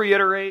 Just to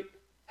reiterate,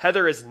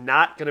 Heather is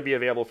not going to be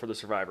available for the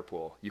Survivor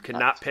Pool. You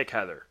cannot pick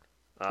Heather.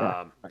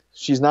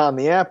 She's not on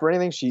the app or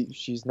anything.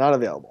 She's not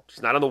available.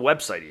 She's not on the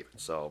website even.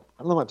 So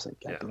on the website.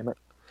 God damn it.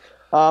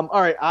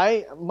 All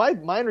right,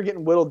 mine are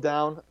getting whittled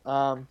down.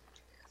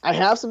 I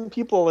have some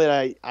people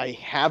that I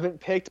haven't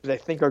picked, but I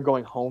think are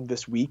going home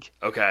this week.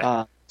 Okay.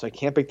 So I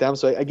can't pick them.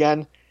 So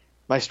again,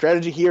 my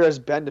strategy here has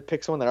been to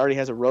pick someone that already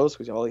has a rose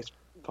because of all these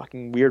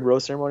fucking weird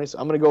rose ceremonies. So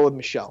I'm going to go with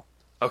Michelle.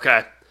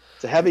 Okay.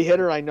 It's a heavy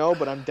hitter, I know,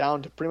 but I'm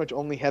down to pretty much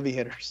only heavy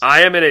hitters.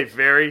 I am in a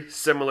very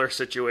similar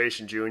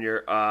situation,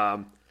 Junior.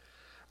 I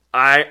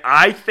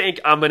think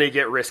I'm going to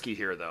get risky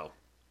here, though.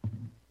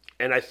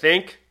 And I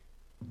think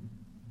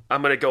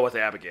I'm going to go with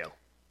Abigail.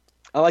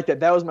 I like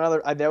that. That was my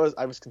other.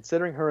 I was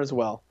considering her as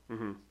well.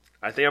 Mm-hmm.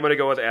 I think I'm going to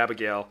go with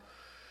Abigail.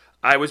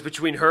 I was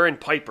between her and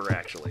Piper,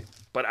 actually.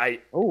 But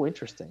Oh,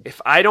 interesting.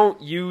 If I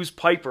don't use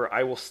Piper,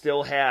 I will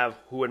still have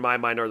who, in my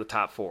mind, are the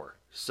top four.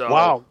 So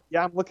wow.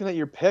 Yeah, I'm looking at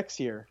your picks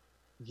here.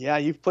 Yeah,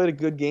 you've played a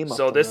good game.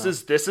 So this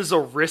is a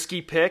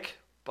risky pick,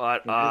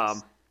 but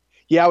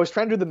yeah, I was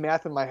trying to do the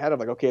math in my head of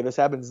like, okay, this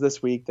happens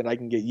this week, then I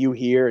can get you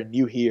here and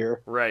you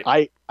here.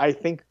 Right. I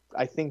think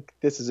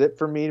this is it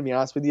for me, to be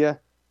honest with you,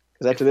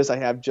 because after this I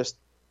have just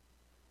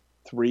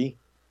 3.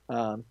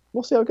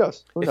 We'll see how it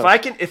goes.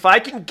 If I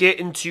can get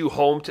into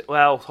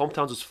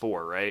hometowns is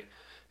 4, right?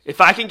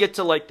 If I can get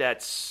to like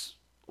that,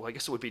 well, I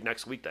guess it would be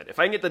next week then. If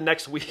I can get the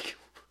next week,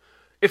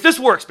 if this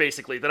works,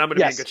 basically, then I'm going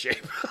to be in good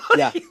shape.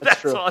 Yeah,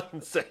 that's true. all I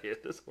can say.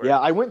 If this works. Yeah,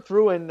 I went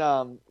through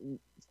and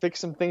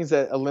fixed some things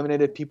that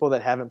eliminated people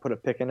that haven't put a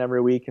pick in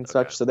every week and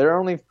such. So there are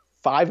only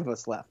 5 of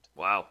us left.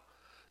 Wow.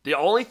 The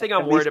only thing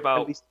I'm worried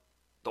about with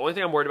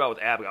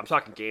Abigail, I'm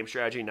talking game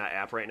strategy, not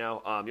app right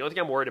now. The only thing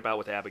I'm worried about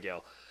with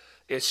Abigail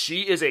is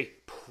she is a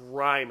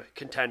prime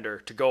contender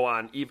to go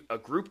on a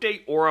group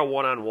date or a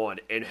one-on-one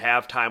and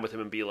have time with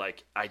him and be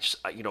like,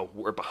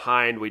 we're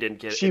behind, we didn't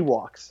get it. She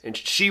walks. And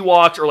she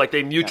walks, or like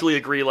they mutually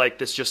agree, like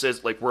this just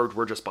is like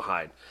we're just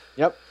behind.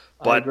 Yep.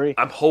 But I agree.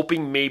 I'm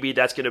hoping maybe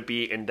that's going to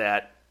be in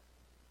that,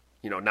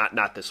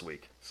 not this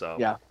week. So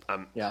yeah.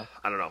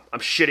 I don't know. I'm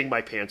shitting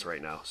my pants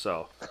right now.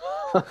 So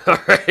all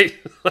right,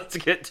 let's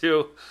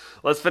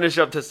finish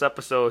up this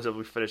episode as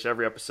we finish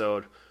every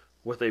episode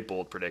with a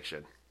bold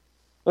prediction.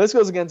 Well, this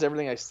goes against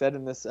everything I said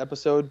in this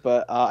episode,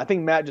 but I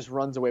think Matt just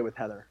runs away with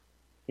Heather.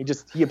 He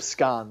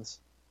absconds.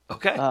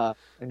 Okay.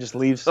 And just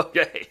leaves.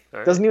 Okay. All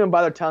right. Doesn't even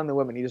bother telling the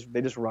women.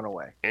 They just run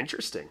away.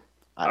 Interesting.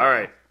 All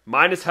right.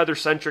 Mine is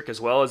Heather-centric as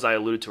well, as I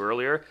alluded to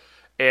earlier.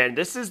 And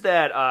this is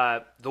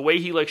that the way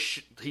he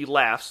he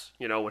laughs,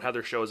 when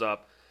Heather shows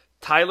up.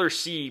 Tyler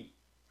C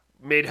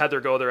made Heather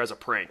go there as a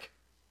prank.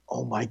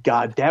 Oh my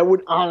God, that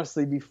would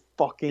honestly be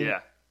fucking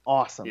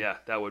awesome. Yeah,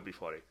 that would be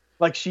funny.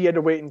 Like she had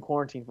to wait in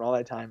quarantine for all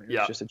that time. It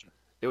was just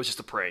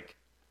a prank.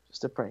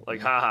 Just a prank. Like,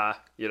 haha,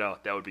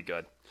 that would be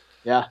good.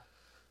 Yeah.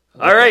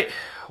 All right.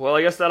 Well,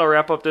 I guess that'll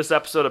wrap up this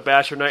episode of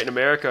Bachelor Night in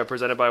America,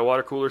 presented by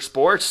Water Cooler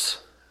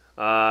Sports.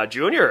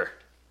 Junior,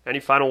 any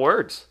final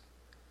words?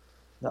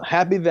 No,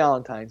 happy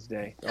Valentine's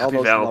Day. Happy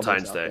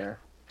Valentine's Day.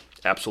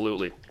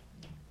 Absolutely.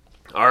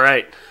 All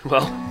right.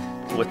 Well,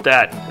 with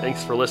that,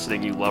 thanks for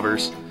listening, you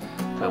lovers.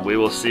 And we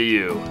will see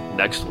you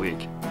next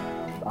week.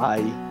 Bye.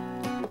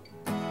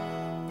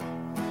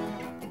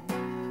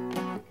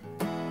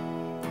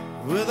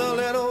 With a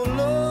little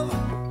love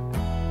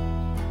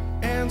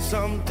and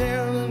some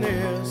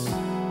tenderness,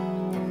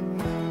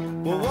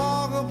 we'll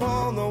walk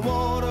upon the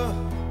water,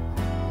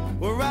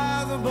 we'll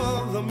rise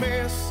above the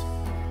mist.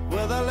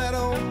 With a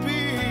little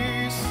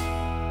peace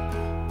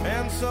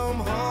and some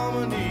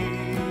harmony,